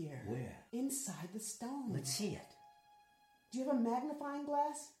in here. Where? Inside the stone. Let's see it. Do you have a magnifying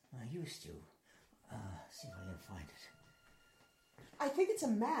glass? I used to. See if I can find it. I think it's a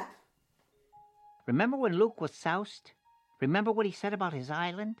map. Remember when Luke was soused? Remember what he said about his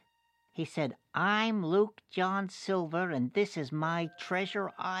island? He said, I'm Luke John Silver, and this is my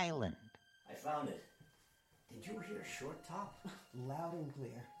treasure island. I found it. Did you hear Short Top? Loud and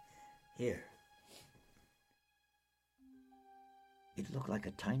clear. Here. It looked like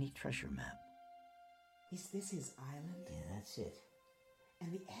a tiny treasure map. Is this his island? Yeah, that's it.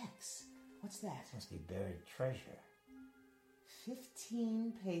 And the X, what's that? Must be buried treasure.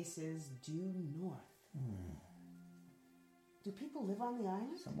 15 paces due north. Do people live on the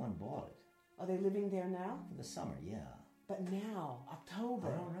island? Someone bought it. Are they living there now? For the summer, yeah. But now,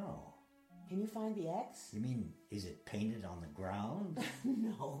 October. I don't know. Can you find the X? You mean, is it painted on the ground?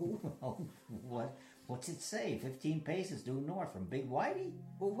 No. Oh, what's it say? 15 paces due north from Big Whitey?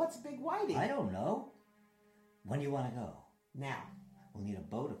 Well, what's Big Whitey? I don't know. When do you want to go? Now. We'll need a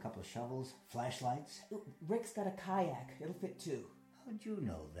boat, a couple of shovels, flashlights. Rick's got a kayak. It'll fit two. How'd you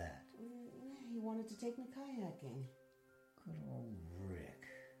know that? He wanted to take me kayaking. Good old Rick.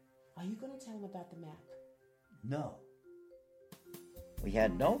 Are you going to tell him about the map? No. We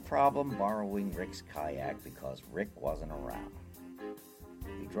had no problem borrowing Rick's kayak because Rick wasn't around.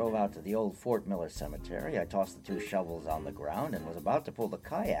 We drove out to the old Fort Miller Cemetery. I tossed the 2 shovels on the ground and was about to pull the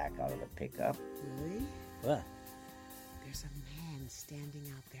kayak out of the pickup. Really? What? There's a man standing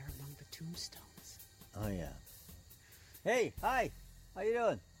out there among the tombstones. Oh, yeah. Hey, hi. How you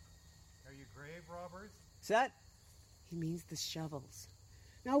doing? Are you grave robbers? Set? He means the shovels.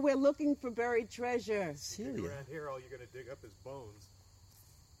 Now we're looking for buried treasure. Celia. Around here, all you're going to dig up is bones.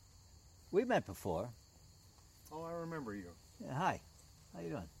 We met before. Oh, I remember you. Yeah, hi. How you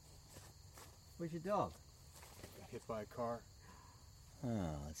doing? Where's your dog? Got hit by a car.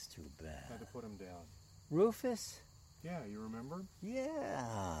 Oh, that's too Had bad. to put him down. Rufus? Yeah, you remember?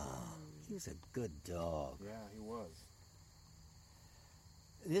 Yeah. He was a good dog. Yeah, he was.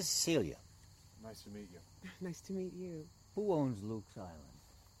 This is Celia. Nice to meet you. Nice to meet you. Who owns Luke's Island?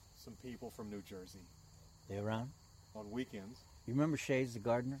 Some people from New Jersey. They around? On weekends. You remember Shades the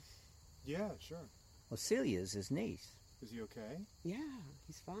gardener? Yeah, sure. Well, Celia's his niece. Is he okay? Yeah,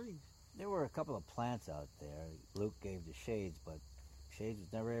 he's fine. There were a couple of plants out there Luke gave to Shades, but Shades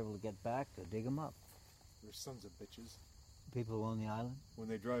was never able to get back to dig them up. They're sons of bitches. People who own the island? When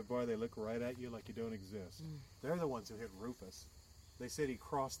they drive by, they look right at you like you don't exist. They're the ones who hit Rufus. They said he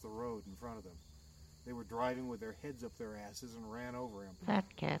crossed the road in front of them. They were driving with their heads up their asses and ran over him. Fat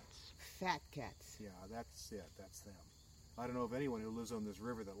cats. Fat cats. Yeah, that's it. That's them. I don't know of anyone who lives on this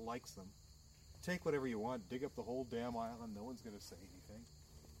river that likes them. Take whatever you want, dig up the whole damn island, no one's going to say anything.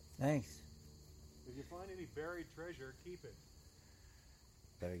 Thanks. If you find any buried treasure, keep it.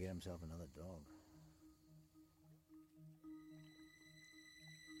 Better get himself another dog.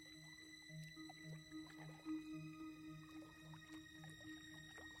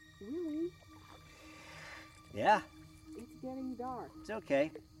 Really? Yeah, It's getting dark. it's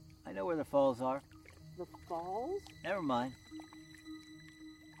okay. I know where the falls are. The falls? Never mind.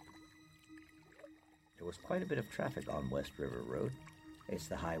 There was quite a bit of traffic on West River Road. It's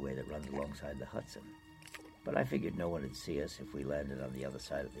the highway that runs alongside the Hudson. But I figured no one would see us if we landed on the other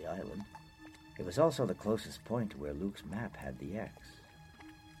side of the island. It was also the closest point to where Luke's map had the X.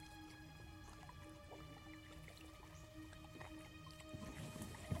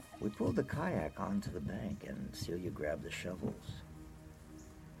 We pulled the kayak onto the bank and Celia grabbed the shovels.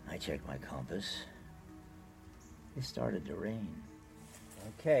 I checked my compass. It started to rain.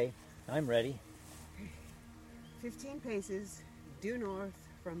 Okay, I'm ready. 15 paces due north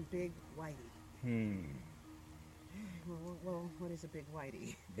from Big Whitey. Well, what is a Big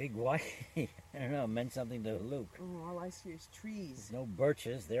Whitey? Big white? I don't know, it meant something to Luke. Oh, all I see is trees. There's no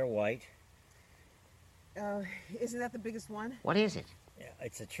birches, they're white. Isn't that the biggest one? What is it? Yeah,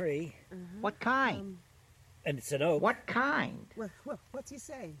 it's a tree. What kind? And it's an oak. What kind? What's he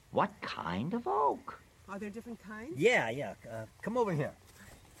saying? What kind of oak? Are there different kinds? Yeah. Come over here.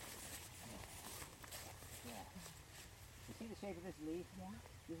 Yeah. You see the shape of this leaf? Yeah.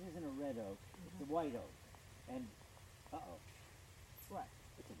 This isn't a red oak. It's a white oak. And, uh-oh. What?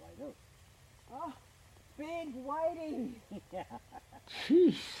 It's a white oak. Oh, Big Whitey. Yeah.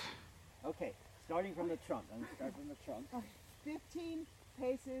 Jeez. Okay, starting from the trunk. I'm going to start from the trunk. 15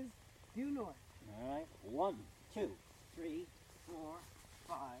 paces due north. All right. 1, 2, 3, 4,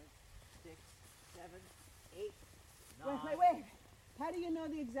 5, 6, 7, 8, 9. Wait. How do you know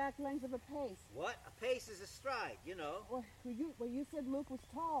the exact length of a pace? What? A pace is a stride, you know. Well, you said Luke was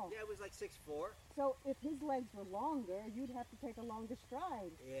tall. Yeah, it was like 6'4". So if his legs were longer, you'd have to take a longer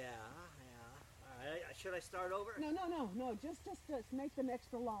stride. Yeah. All right. Should I start over? No. Just make them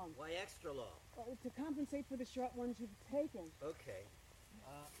extra long. Why extra long? To compensate for the short ones you've taken. Okay.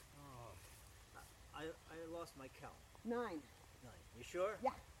 I lost my count. 9. 9. You sure?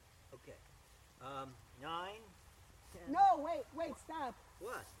 Yeah. Okay. 9. 10. No, wait, stop.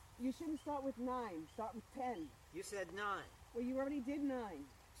 What? You shouldn't start with 9. Start with 10. You said 9. Well, you already did 9.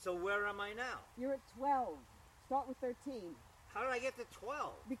 So where am I now? You're at 12. Start with 13. How did I get to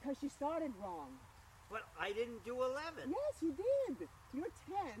 12? Because you started wrong. But I didn't do 11. Yes, you did. Your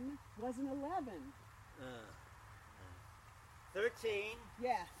 10 was an 11. 13.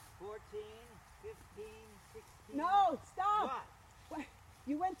 Yeah. 14, 15, 16. No, stop. What?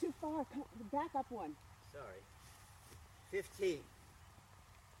 You went too far. Back up one. Sorry. 15.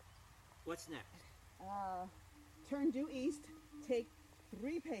 What's next? Turn due east. Take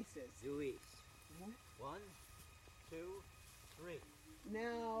 3 paces. Due east. 1, 2, 3.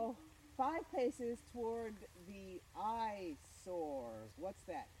 Now, 5 paces toward the eyesore. What's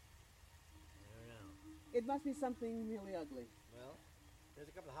that? I don't know. It must be something really ugly. Well, there's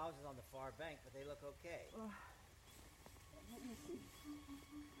a couple of houses on the far bank, but they look okay. Let me see.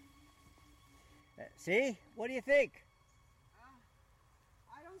 See? What do you think?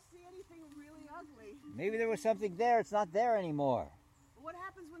 I don't see anything really ugly. Maybe there was something there. It's not there anymore. What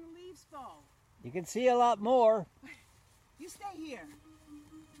happens when the leaves fall? You can see a lot more. You stay here.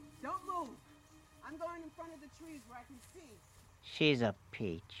 Don't move. I'm going in front of the trees where I can see. She's a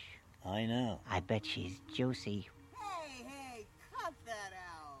peach. I know. I bet she's juicy. Hey, cut that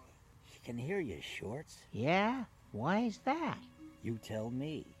out. She can hear you, Shorts. Yeah? Why's that? You tell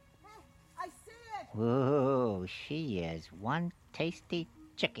me. I see it. Whoa, she is one tasty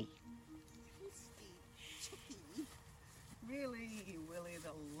chickie. Chicky. Really, Willie,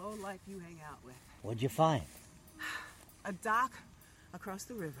 the lowlife you hang out with. What'd you find? A dock across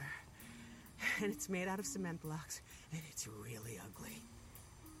the river. And it's made out of cement blocks. And it's really ugly.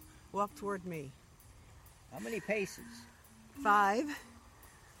 Walk toward me. How many paces? 5.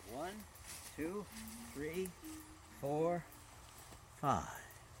 1, 2, 3, 4, 5.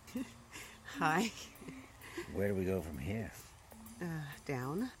 Hi. Where do we go from here?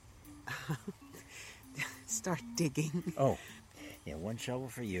 Down. Start digging. Oh, yeah, 1 shovel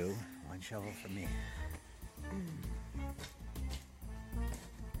for you, 1 shovel for me.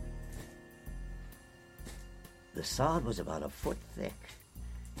 The sod was about a foot thick.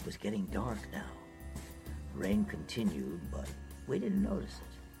 It was getting dark now. Rain continued, but we didn't notice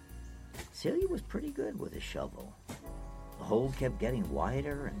it. Celia was pretty good with a shovel. The hole kept getting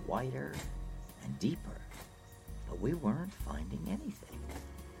wider and wider and deeper, but we weren't finding anything.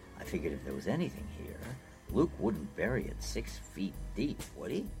 I figured if there was anything here, Luke wouldn't bury it 6 feet deep,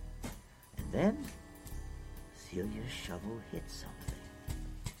 would he? And then Celia's shovel hit something.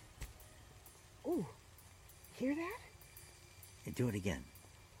 Ooh, hear that? Hey, do it again.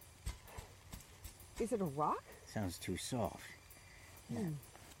 Is it a rock? Sounds too soft. Yeah.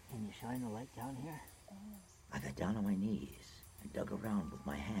 Can you shine the light down here? I got down on my knees and dug around with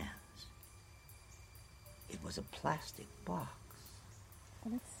my hands. It was a plastic box.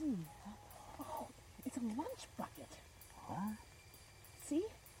 Well, let's see. Oh, it's a lunch bucket. What? See?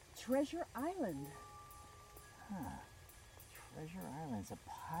 Treasure Island. Huh. Treasure Island's a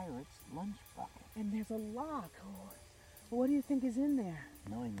pirate's lunch bucket. And there's a lock. Oh, what do you think is in there?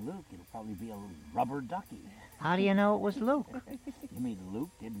 Knowing Luke, it'll probably be a rubber ducky. How do you know it was Luke? You mean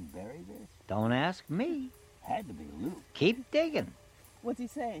Luke didn't bury this? Don't ask me. Had to be Luke. Keep digging. What's he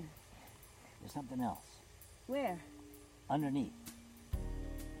saying? There's something else. Where? Underneath.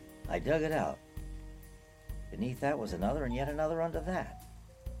 I dug it out. Beneath that was another and yet another under that.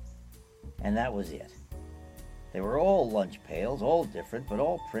 And that was it. They were all lunch pails, all different, but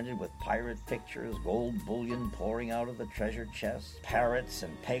all printed with pirate pictures, gold bullion pouring out of the treasure chests, parrots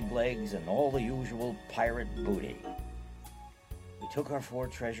and peg legs, and all the usual pirate booty. We took our 4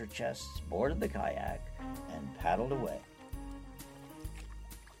 treasure chests, boarded the kayak, and paddled away.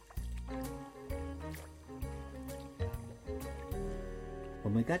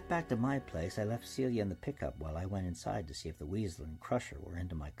 When we got back to my place, I left Celia in the pickup while I went inside to see if the weasel and Crusher were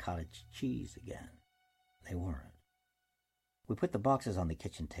into my cottage cheese again. They weren't. We put the boxes on the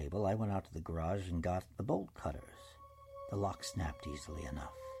kitchen table. I went out to the garage and got the bolt cutters. The lock snapped easily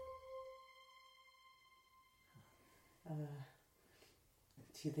enough. Do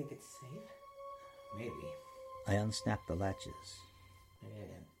you think it's safe? Maybe. I unsnapped the latches. Maybe I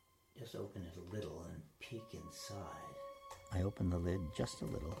can just open it a little and peek inside. I opened the lid just a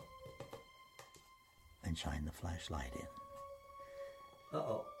little and shined the flashlight in.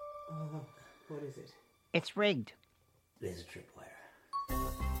 Uh-oh. What is it? It's rigged. There's a tripwire.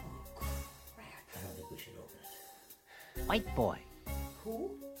 Oh, crap. I don't think we should open it. White boy.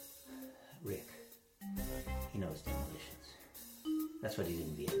 Who? Rick. He knows demolitions. That's what he did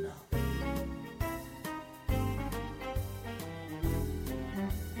in Vietnam.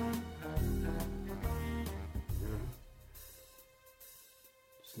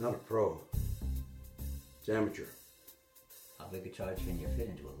 It's not a pro. It's amateur. How big a charge can you fit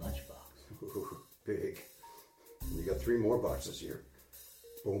into a lunchbox? Ooh, big. You got 3 more boxes here.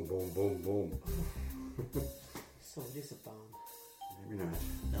 Boom, boom, boom, boom. So it is a bomb. Maybe not.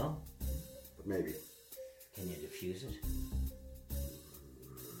 No? But maybe. Can you defuse it?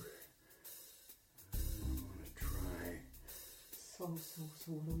 I want to try. So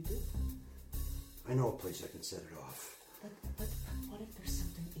what do we do? I know a place I can set it off. But what if there's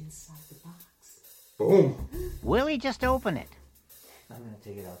something inside the box? Boom! Willie, just open it. I'm going to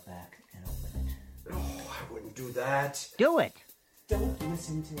take it out back and open it. Oh, I wouldn't do that. Do it. Don't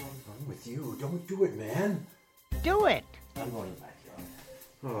listen to him. I'm with you. Don't do it, man. Do it. I'm going in the backyard.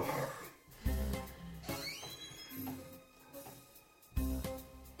 Oh.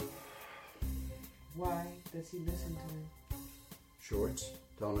 Why does he listen to him? Shorts,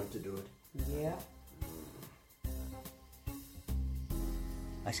 tell him to do it. Yeah.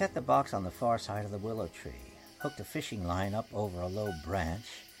 I set the box on the far side of the willow tree. hooked a fishing line up over a low branch,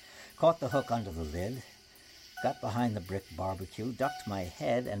 caught the hook under the lid, got behind the brick barbecue, ducked my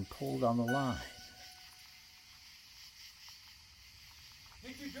head, and pulled on the line.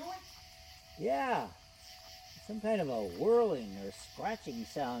 Did you do it? Yeah. Some kind of a whirling or scratching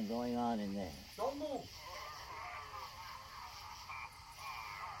sound going on in there. Don't move.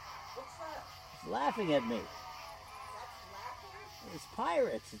 What's that? It's laughing at me. It's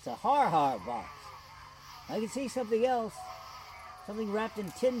pirates. It's a har-har box. I can see something else. Something wrapped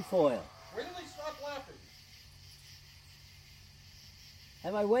in tin foil. When did they stop laughing?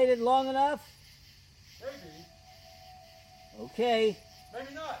 Have I waited long enough? Maybe. Okay.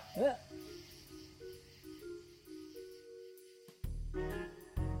 Maybe not.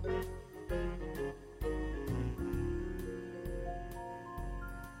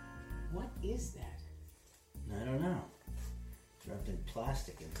 What is that? I don't know. It's wrapped in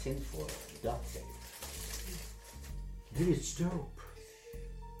plastic and tinfoil and duct tape. Maybe it's dope.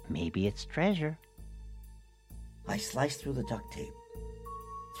 Maybe it's treasure. I sliced through the duct tape,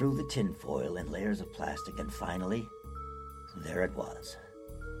 through the tinfoil and layers of plastic, and finally, there it was.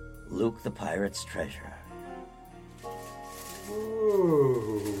 Luke the Pirate's treasure.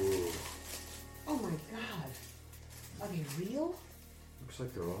 Whoa. Oh my God. Are they real? Looks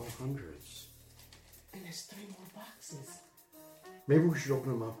like they're all hundreds. And there's 3 more boxes. Maybe we should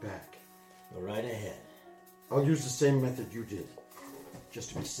open them up back. Go right ahead. I'll use the same method you did, just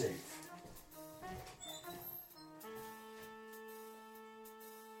to be safe.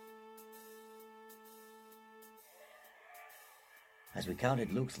 As we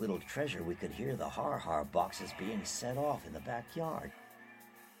counted Luke's little treasure, we could hear the har-har boxes being set off in the backyard.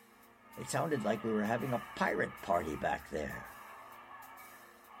 It sounded like we were having a pirate party back there.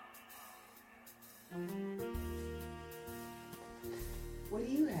 What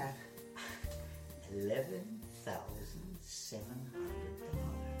do you have? $11,700.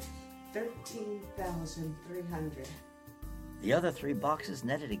 $13,300. The other 3 boxes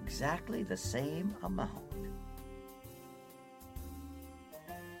netted exactly the same amount.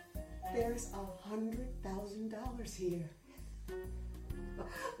 There's $100,000 here.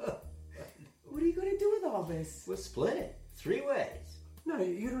 What are you going to do with all this? We'll split it 3 ways. No,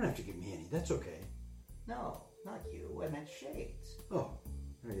 you don't have to give me any. That's okay. No, not you. I meant Shades. Oh,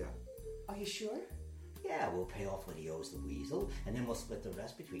 yeah. Are you sure? Yeah, we'll pay off what he owes the Weasel, and then we'll split the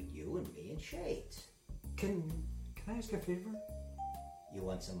rest between you and me and Shades. Can I ask a favor? You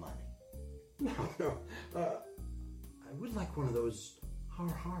want some money? No. I would like one of those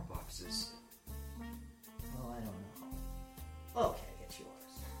har-har boxes. Well, I don't know. Okay, it's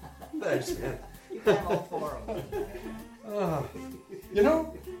yours. Thanks, man. You can have all 4 of them. You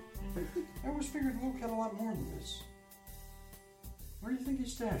know, I always figured Luke had a lot more than this. Where do you think he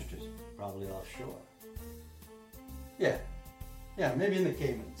stashed it? Probably offshore. Yeah, maybe in the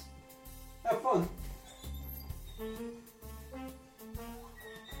Caymans. Have fun.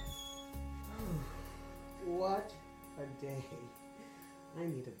 What a day. I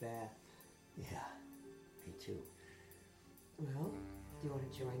need a bath. Yeah, me too. Well, do you want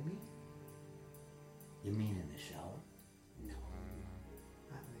to join me? You mean in the shower? No,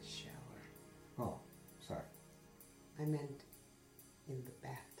 not in the shower. Oh, sorry. I meant in the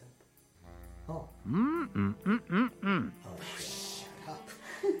bathtub. Oh. Mm. Oh, shut up.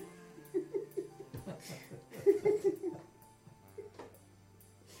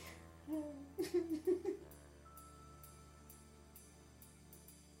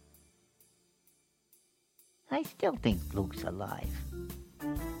 I still think Luke's alive.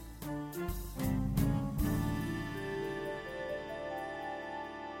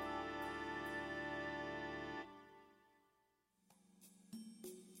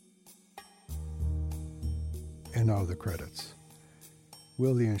 And now the credits.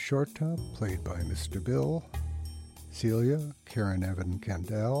 Willie and Shorttop, played by Mr. Bill. Celia, Karen Evan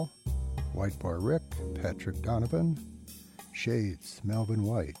Kendall. White Boy Rick, Patrick Donovan. Shades, Melvin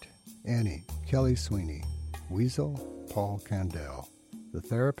White. Annie, Kelly Sweeney. Weasel, Paul Candell. The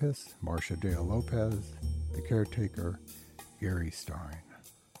Therapist, Marcia Dale Lopez. The Caretaker, Gary Stein.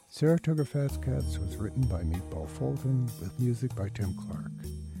 Saratoga Fat Cats was written by Meatball Fulton with music by Tim Clark.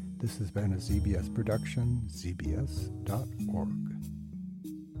 This has been a ZBS production, zbs.org.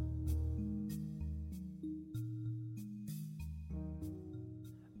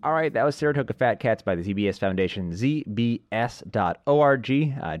 All right, that was Saratoga Fat Cats by the ZBS Foundation, zbs.org.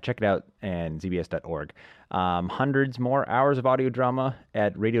 Check it out and zbs.org. Hundreds more hours of audio drama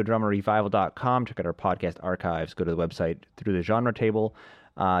at radiodramarevival.com. Check out our podcast archives. Go to the website through the genre table,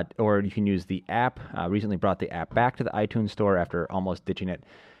 or you can use the app. Recently brought the app back to the iTunes store after almost ditching it.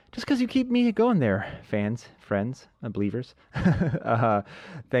 just because you keep me going there, fans, friends, believers.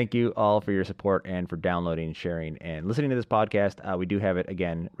 Thank you all for your support and for downloading, sharing, and listening to this podcast. We do have it,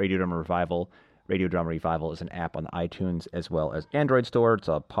 again, Radio Drama Revival. Radio Drama Revival is an app on the iTunes as well as Android store. It's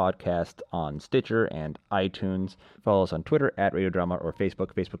a podcast on Stitcher and iTunes. Follow us on Twitter at Radio Drama or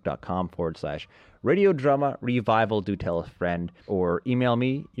Facebook, facebook.com/Radio Drama Revival. Do tell a friend or email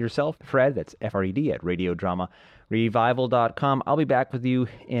me yourself, Fred, that's F-R-E-D, at radiodramarevival.com. I'll be back with you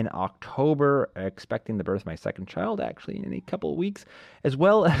in October, expecting the birth of my second child, actually, in a couple of weeks, as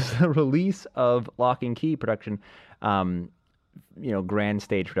well as the release of Lock and Key production, grand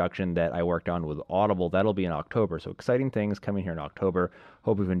stage production that I worked on with Audible. That'll be in October. So exciting things coming here in October.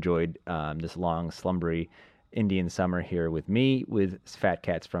 Hope you've enjoyed this long, slumbery Indian summer here with me, with Fat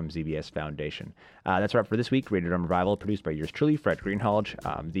Cats from ZBS Foundation. That's a wrap for this week. Radio Drama Revival, produced by yours truly, Fred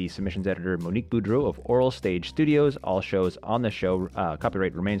Greenhalgh, the submissions editor, Monique Boudreau of Oral Stage Studios. All shows on the show,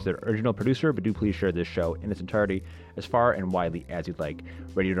 copyright remains the original producer, but do please share this show in its entirety as far and widely as you'd like.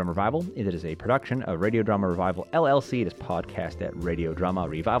 Radio Drama Revival, it is a production of Radio Drama Revival, LLC. It is podcast at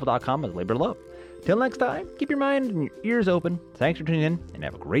radiodramarevival.com as labor of love. Till next time, keep your mind and your ears open. Thanks for tuning in, and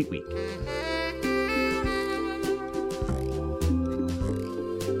have a great week.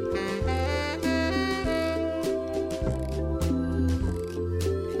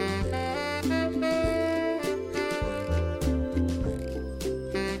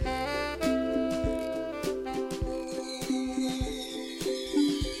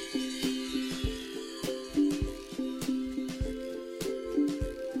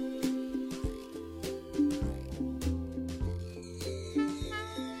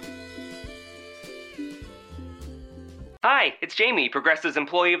 Hi, it's Jamie, Progressive's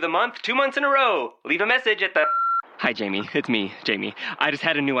Employee of the Month, 2 months in a row. Leave a message at the... Hi, Jamie. It's me, Jamie. I just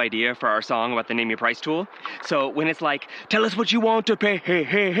had a new idea for our song about the Name Your Price tool. So when it's like, tell us what you want to pay, hey,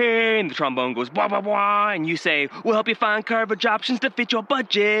 hey, hey, and the trombone goes, blah, blah, blah, and you say, we'll help you find coverage options to fit your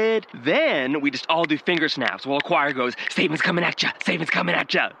budget. Then we just all do finger snaps while a choir goes, savings coming at ya, savings coming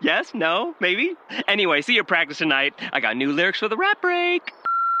at ya. Yes? No? Maybe? Anyway, see you at practice tonight. I got new lyrics for the rap break.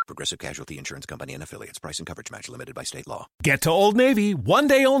 Progressive Casualty Insurance Company and Affiliates. Price and coverage match limited by state law. Get to Old Navy. One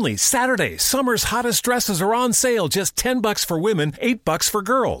day only. Saturday. Summer's hottest dresses are on sale. Just $10 for women, $8 for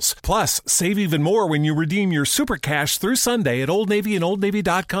girls. Plus, save even more when you redeem your super cash through Sunday at Old Navy and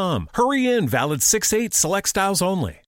OldNavy.com. Hurry in. Valid 6/8 select styles only.